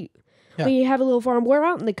house. We have a little farm. We're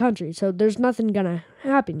out in the country, so there's nothing gonna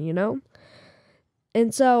happen, you know?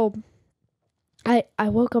 And so I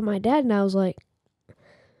woke up my dad and I was like,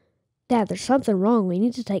 Dad, there's something wrong. We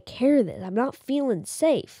need to take care of this. I'm not feeling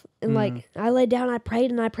safe. And like, I laid down, I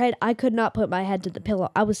prayed. I could not put my head to the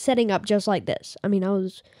pillow. I was setting up just like this. I mean, I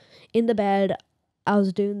was in the bed. I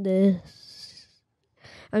was doing this.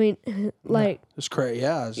 I mean, like. It's crazy.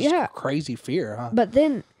 Yeah. It's just crazy fear, huh? But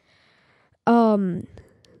then,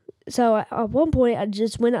 so at one point, I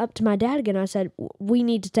just went up to my dad again. I said, we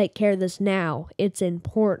need to take care of this now. It's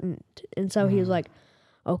important. And so he was like,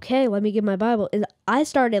 okay, let me get my Bible. And I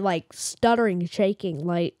started like stuttering, shaking.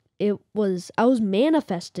 Like I was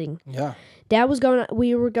manifesting. Yeah.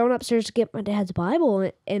 We were going upstairs to get my dad's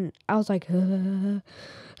Bible. And I was like,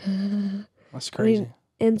 That's crazy.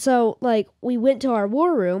 and so like we went to our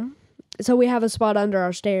war room. So we have a spot under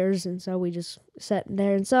our stairs. And so we just sat in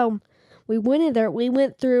there. And so we went in there. We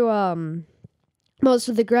went through most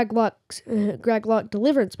of the Greg Locke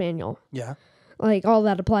deliverance manual. Yeah. Like all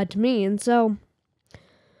that applied to me. And so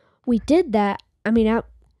we did that. I mean, at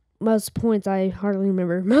most points, I hardly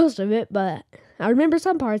remember most of it, but I remember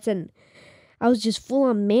some parts, and I was just full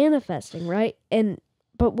on manifesting, right?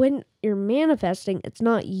 But when you're manifesting, it's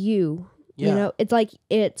not you. Yeah. You know, it's like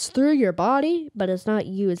it's through your body, but it's not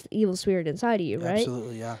you. It's the evil spirit inside of you, right?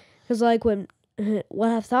 Absolutely, yeah. Because like what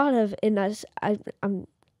I've thought of, and I'm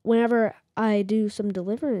whenever I do some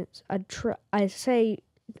deliverance, I say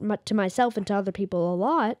to myself and to other people a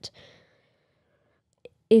lot,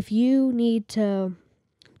 if you need to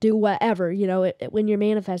do whatever, when you're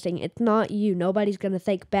manifesting, it's not you. Nobody's going to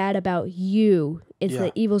think bad about you. It's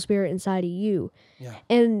the evil spirit inside of you. Yeah.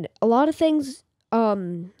 And a lot of things, I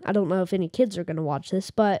don't know if any kids are going to watch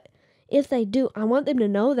this, but if they do, I want them to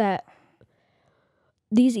know that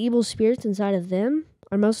these evil spirits inside of them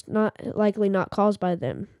are most not likely not caused by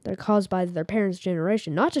them. They're caused by their parents'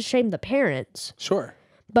 generation. Not to shame the parents. Sure.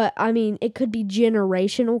 But, I mean, it could be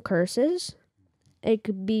generational curses. It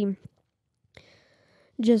could be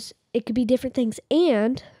different things.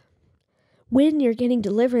 And when you're getting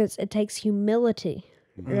deliverance, it takes humility,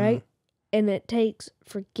 right? And it takes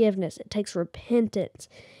forgiveness. It takes repentance.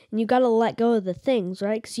 And you got to let go of the things,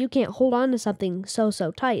 right? Because you can't hold on to something so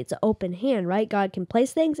tight. It's an open hand, right? God can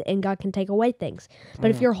place things and God can take away things.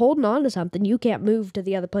 But if you're holding on to something, you can't move to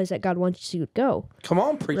the other place that God wants you to go. Come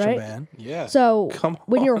on, preacher right? man. Yeah. So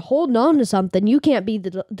when you're holding on to something, you can't be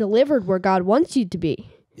delivered where God wants you to be.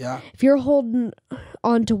 Yeah. If you're holding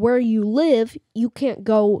on to where you live, you can't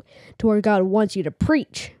go to where God wants you to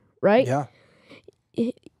preach, right? Yeah.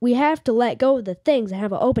 We have to let go of the things and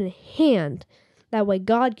have an open hand. That way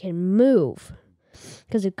God can move.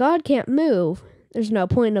 Because if God can't move, there's no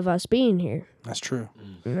point of us being here. That's true.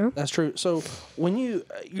 You know? That's true. So when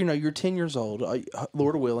you're 10 years old,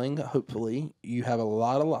 Lord willing, hopefully, you have a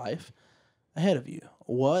lot of life ahead of you.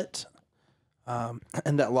 What,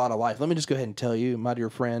 and that lot of life, let me just go ahead and tell you, my dear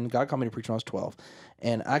friend, God called me to preach when I was 12.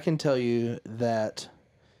 And I can tell you that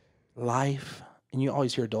life, and you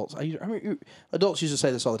always hear adults, adults used to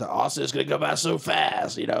say this all the time, oh, it's just going to go by so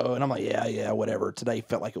fast, And I'm like, yeah, whatever. Today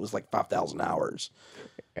felt like it was like 5,000 hours.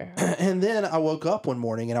 And then I woke up one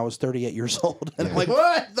morning and I was 38 years old. And I'm like,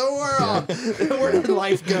 what the world? Where did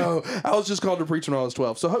life go? I was just called to preach when I was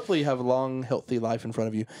 12. So hopefully you have a long, healthy life in front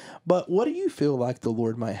of you. But what do you feel like the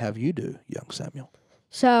Lord might have you do, young Samuel?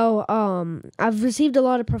 So, I've received a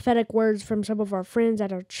lot of prophetic words from some of our friends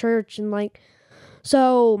at our church. And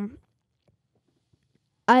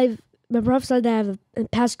I've been prophesied to have a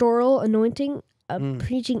pastoral anointing,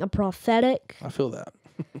 preaching a prophetic. I feel that.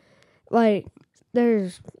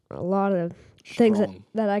 There's a lot of things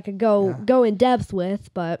that I could go in depth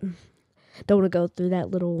with, but don't want to go through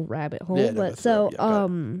that little rabbit hole. Yeah,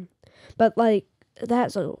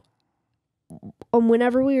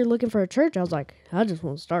 Whenever we were looking for a church, I was like, I just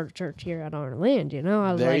want to start a church here at our land,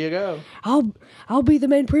 I was there you go. I'll be the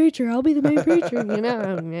main preacher. I'll be the main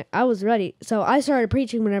preacher, I was ready. So I started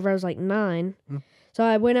preaching whenever I was like 9. So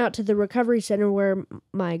I went out to the recovery center where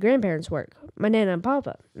my grandparents work, my Nana and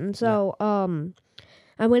Papa. And so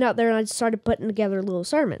I went out there and I started putting together little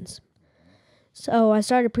sermons. So I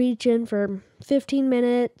started preaching for 15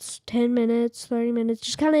 minutes, 10 minutes, 30 minutes,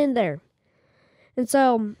 just kind of in there. And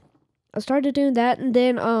so I started doing that, and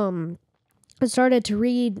then I started to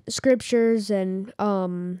read scriptures and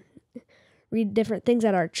read different things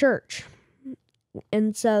at our church.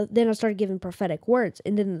 And so then I started giving prophetic words,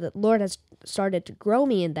 and then the Lord has started to grow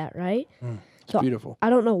me in that, right? So beautiful. I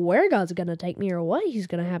don't know where God's going to take me or what he's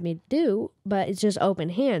going to have me do, but it's just open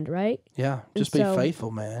hand, right? Yeah, just be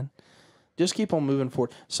faithful, man. Just keep on moving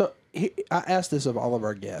forward. So I asked this of all of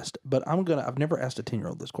our guests, but I've never asked a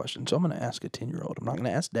 10-year-old this question, so I'm going to ask a 10-year-old. I'm not going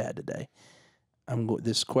to ask Dad today.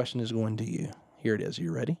 This question is going to you. Here it is. Are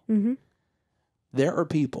you ready? Mm-hmm. There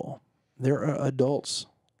are adults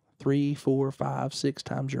 3, 4, 5, 6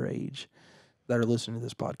 times your age that are listening to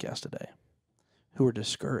this podcast today who are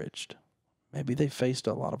discouraged. Maybe they faced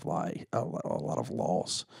a lot of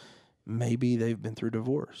loss. Maybe they've been through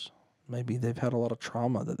divorce. Maybe they've had a lot of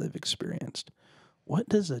trauma that they've experienced. What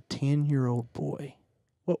does a 10-year-old boy,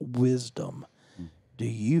 what wisdom do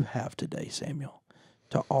you have today, Samuel,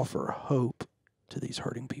 to offer hope to these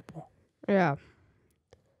hurting people? Yeah.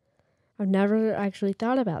 I've never actually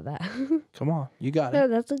thought about that. Come on, you got Yeah, it.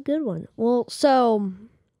 that's a good one. Well, so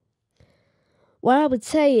what I would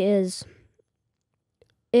say is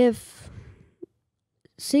if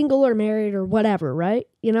single or married or whatever, right?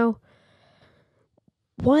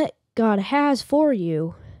 What God has for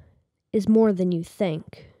you is more than you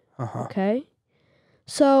think. Uh-huh. Okay?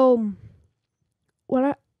 So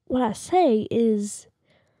what I say is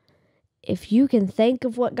if you can think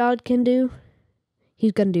of what God can do,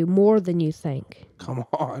 he's going to do more than you think. Come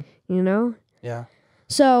on. Yeah.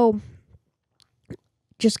 So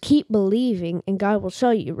just keep believing and God will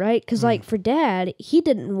show you, right? Because for Dad, he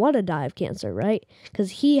didn't want to die of cancer, right?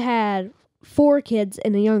 Because he had 4 kids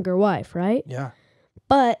and a younger wife, right? Yeah.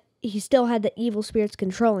 But he still had the evil spirits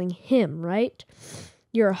controlling him, right?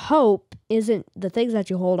 Your hope isn't the things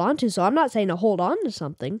that you hold on to. So I'm not saying to hold on to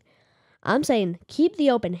something. I'm saying keep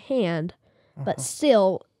the open hand, but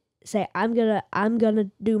still say, I'm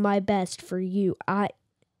gonna do my best for you.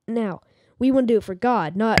 Now we want to do it for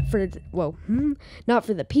God, not for not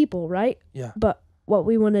for the people, right? Yeah. But what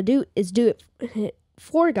we want to do is do it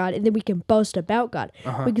for God, and then we can boast about God.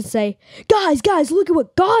 We can say, guys, look at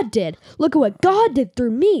what God did. Look at what God did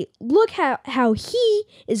through me. Look how He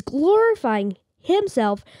is glorifying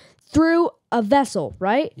Himself through a vessel,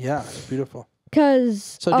 right? Yeah, it's beautiful.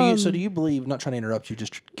 Because So do you believe? Not trying to interrupt you,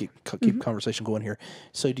 just keep conversation going here.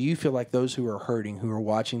 So do you feel like those who are hurting, who are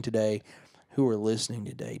watching today, who are listening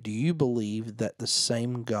today, do you believe that the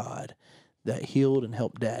same God that healed and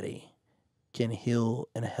helped Daddy can heal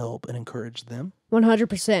and help and encourage them?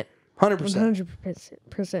 100%. 100%.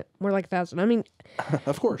 100%. More like 1,000. I mean,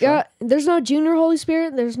 Of course. God, Right? there's no junior Holy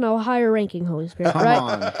Spirit. There's no higher ranking Holy Spirit, Come right?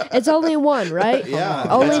 on. It's only one, right? Yeah.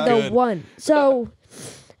 Only That's the good. one. So,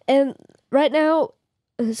 and right now,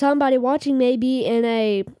 somebody watching may be in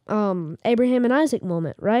a Abraham and Isaac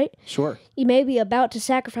moment, right? Sure. You may be about to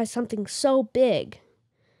sacrifice something so big,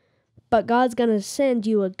 but God's going to send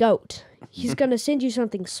you a goat. He's going to send you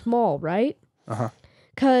something small, right?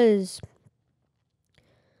 Because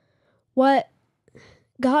what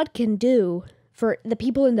God can do for the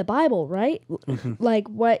people in the Bible, right? Like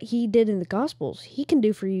what He did in the Gospels, He can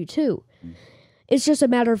do for you too. It's just a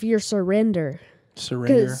matter of your surrender.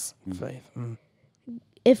 Surrender, 'Cause faith.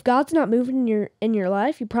 if God's not moving in your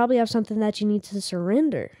life, you probably have something that you need to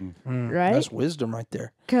surrender, right? That's wisdom right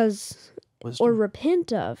there. Because Wisdom. or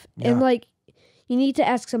repent of, Yeah. and like you need to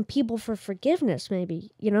ask some people for forgiveness.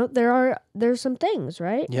 Maybe there's some things,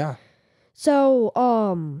 right? Yeah. So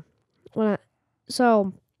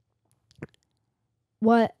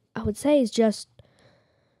what I would say is just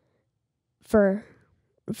for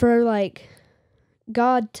like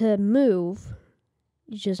God to move,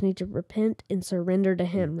 you just need to repent and surrender to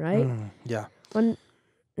Him, right? Yeah. One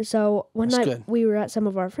That's night good. we were at some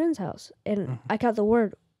of our friends' house, and I got the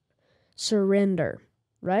word surrender,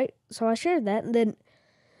 right? So I shared that, and then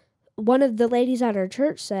one of the ladies at our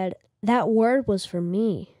church said, that word was for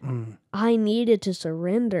me. I needed to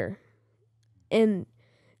surrender. And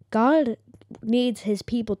God needs His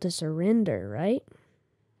people to surrender, right?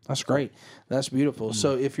 That's great. That's beautiful.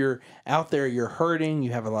 So if you're out there, you're hurting,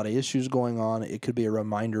 you have a lot of issues going on, it could be a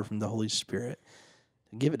reminder from the Holy Spirit.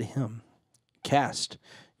 Give it to Him. Cast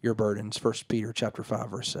your burdens. 1 Peter chapter 5,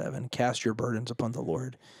 verse 7. Cast your burdens upon the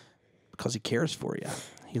Lord because He cares for you.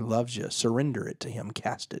 He loves you. Surrender it to Him.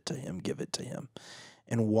 Cast it to Him. Give it to Him.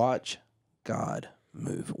 And watch God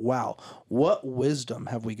move. Wow. What wisdom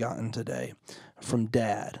have we gotten today from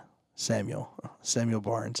Dad, Samuel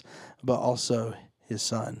Barnes, but also his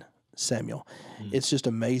son, Samuel. It's just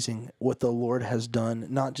amazing what the Lord has done,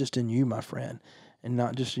 not just in you, my friend, and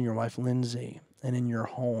not just in your wife, Lindsay, and in your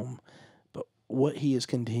home, but what He is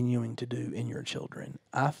continuing to do in your children.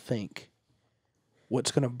 I think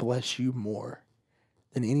what's going to bless you more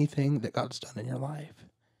than anything that God's done in your life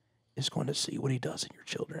is going to see what He does in your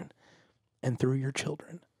children and through your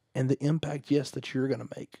children and the impact, yes, that you're going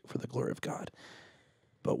to make for the glory of God.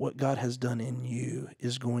 But what God has done in you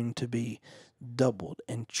is going to be doubled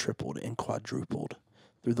and tripled and quadrupled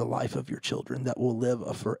through the life of your children that will leave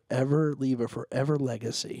a forever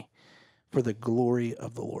legacy for the glory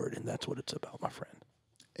of the Lord. And that's what it's about, my friend.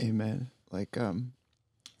 Amen. Like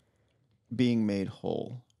being made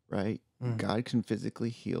whole, right? God can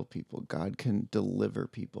physically heal people. God can deliver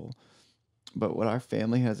people. But what our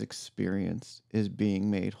family has experienced is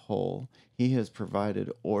being made whole. He has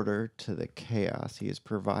provided order to the chaos. He has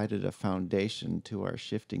provided a foundation to our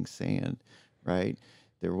shifting sand, right?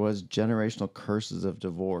 There was generational curses of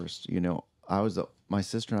divorce. You know, my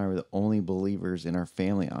sister and I were the only believers in our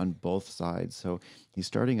family on both sides. So He's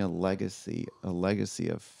starting a legacy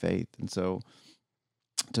of faith. And so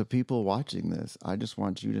to people watching this, I just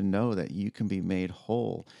want you to know that you can be made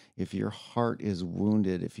whole. If your heart is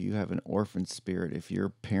wounded, if you have an orphan spirit, if your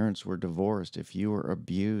parents were divorced, if you were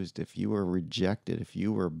abused, if you were rejected, if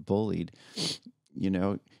you were bullied, you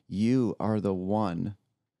know, you are the one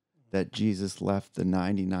that Jesus left the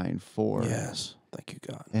 99 for. Yes. Thank you,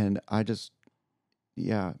 God. And I just,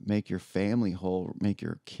 make your family whole, make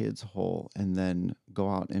your kids whole, and then go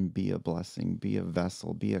out and be a blessing, be a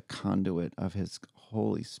vessel, be a conduit of His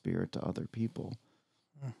Holy Spirit to other people.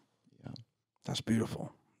 Yeah. That's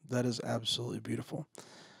beautiful. That is absolutely beautiful.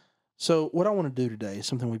 So what I want to do today is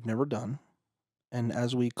something we've never done. And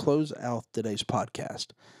as we close out today's podcast,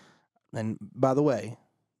 and by the way,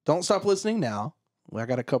 don't stop listening now. I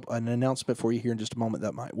got an announcement for you here in just a moment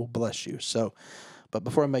that will bless you. So, But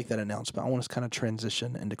before I make that announcement, I want us to kind of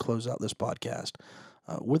transition and to close out this podcast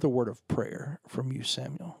with a word of prayer from you,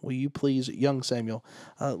 Samuel. Will you please, young Samuel,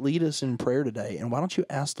 lead us in prayer today? And why don't you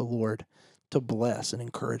ask the Lord to bless and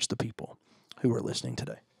encourage the people who are listening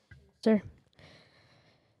today? Sir.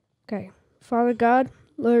 Okay. Father God,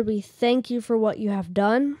 Lord, we thank you for what you have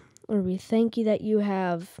done. Lord, we thank you that you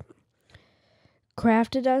have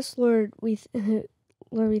crafted us. Lord, we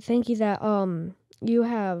thank you that you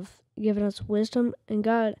have given us wisdom. And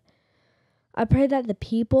God, I pray that the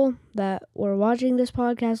people that were watching this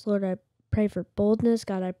podcast, Lord, I pray for boldness.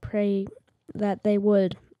 God, I pray that they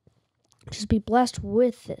would just be blessed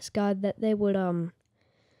with this. God, that they would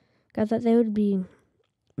be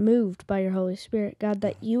moved by your Holy Spirit. God,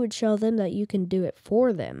 that you would show them that you can do it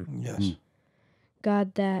for them. Yes.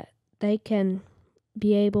 God, that they can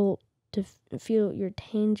be able to feel your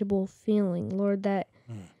tangible feeling. Lord, that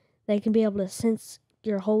they can be able to sense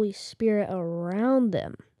your Holy Spirit around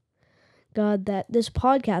them. God, that this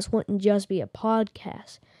podcast wouldn't just be a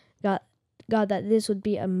podcast. God, that this would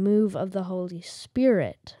be a move of the Holy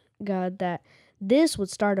Spirit. God, that this would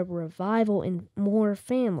start a revival in more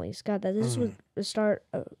families. God, that this would start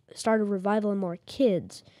a revival in more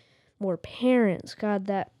kids, more parents. God,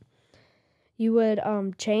 that you would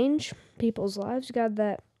change people's lives. God,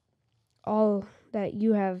 that all that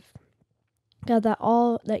you have, God, that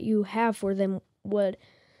all that you have for them would,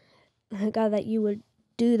 God, that you would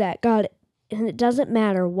do that. God, and it doesn't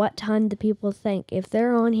matter what time the people think. If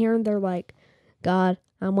they're on here and they're like, God,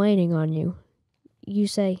 I'm waiting on you, you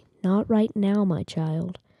say, not right now, my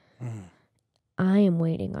child. I am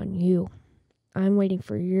waiting on you. I'm waiting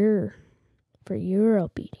for your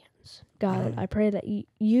obedience. God, I pray that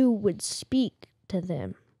you would speak to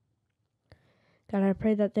them. God, I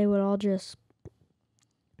pray that they would all just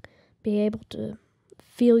be able to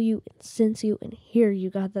feel you and sense you and hear you.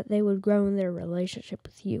 God, that they would grow in their relationship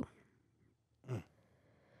with you.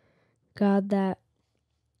 God, that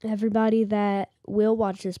everybody that will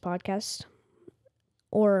watch this podcast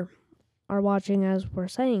or are watching as we're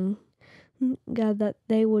saying, God, that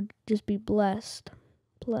they would just be blessed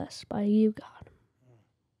by you, God.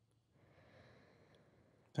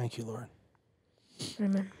 Thank you, Lord.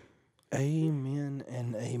 Amen. Amen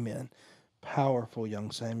and amen. Powerful,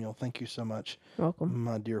 young Samuel. Thank you so much, Welcome.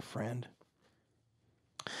 my dear friend.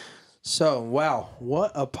 So, wow,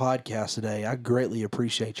 what a podcast today. I greatly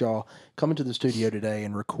appreciate y'all coming to the studio today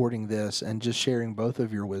and recording this and just sharing both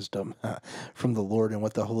of your wisdom from the Lord and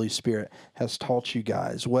what the Holy Spirit has taught you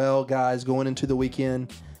guys. Well, guys, going into the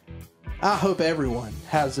weekend, I hope everyone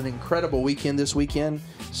has an incredible weekend this weekend,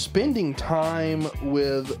 spending time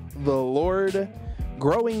with the Lord,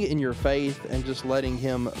 growing in your faith, and just letting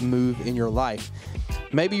Him move in your life.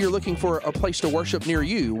 Maybe you're looking for a place to worship near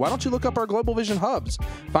you. Why don't you look up our Global Vision hubs?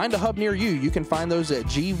 Find a hub near you. You can find those at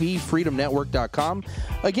gvfreedomnetwork.com.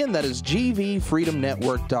 Again, that is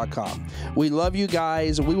gvfreedomnetwork.com. We love you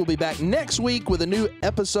guys. We will be back next week with a new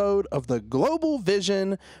episode of the Global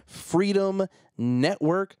Vision Freedom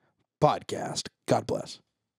Network podcast. God bless.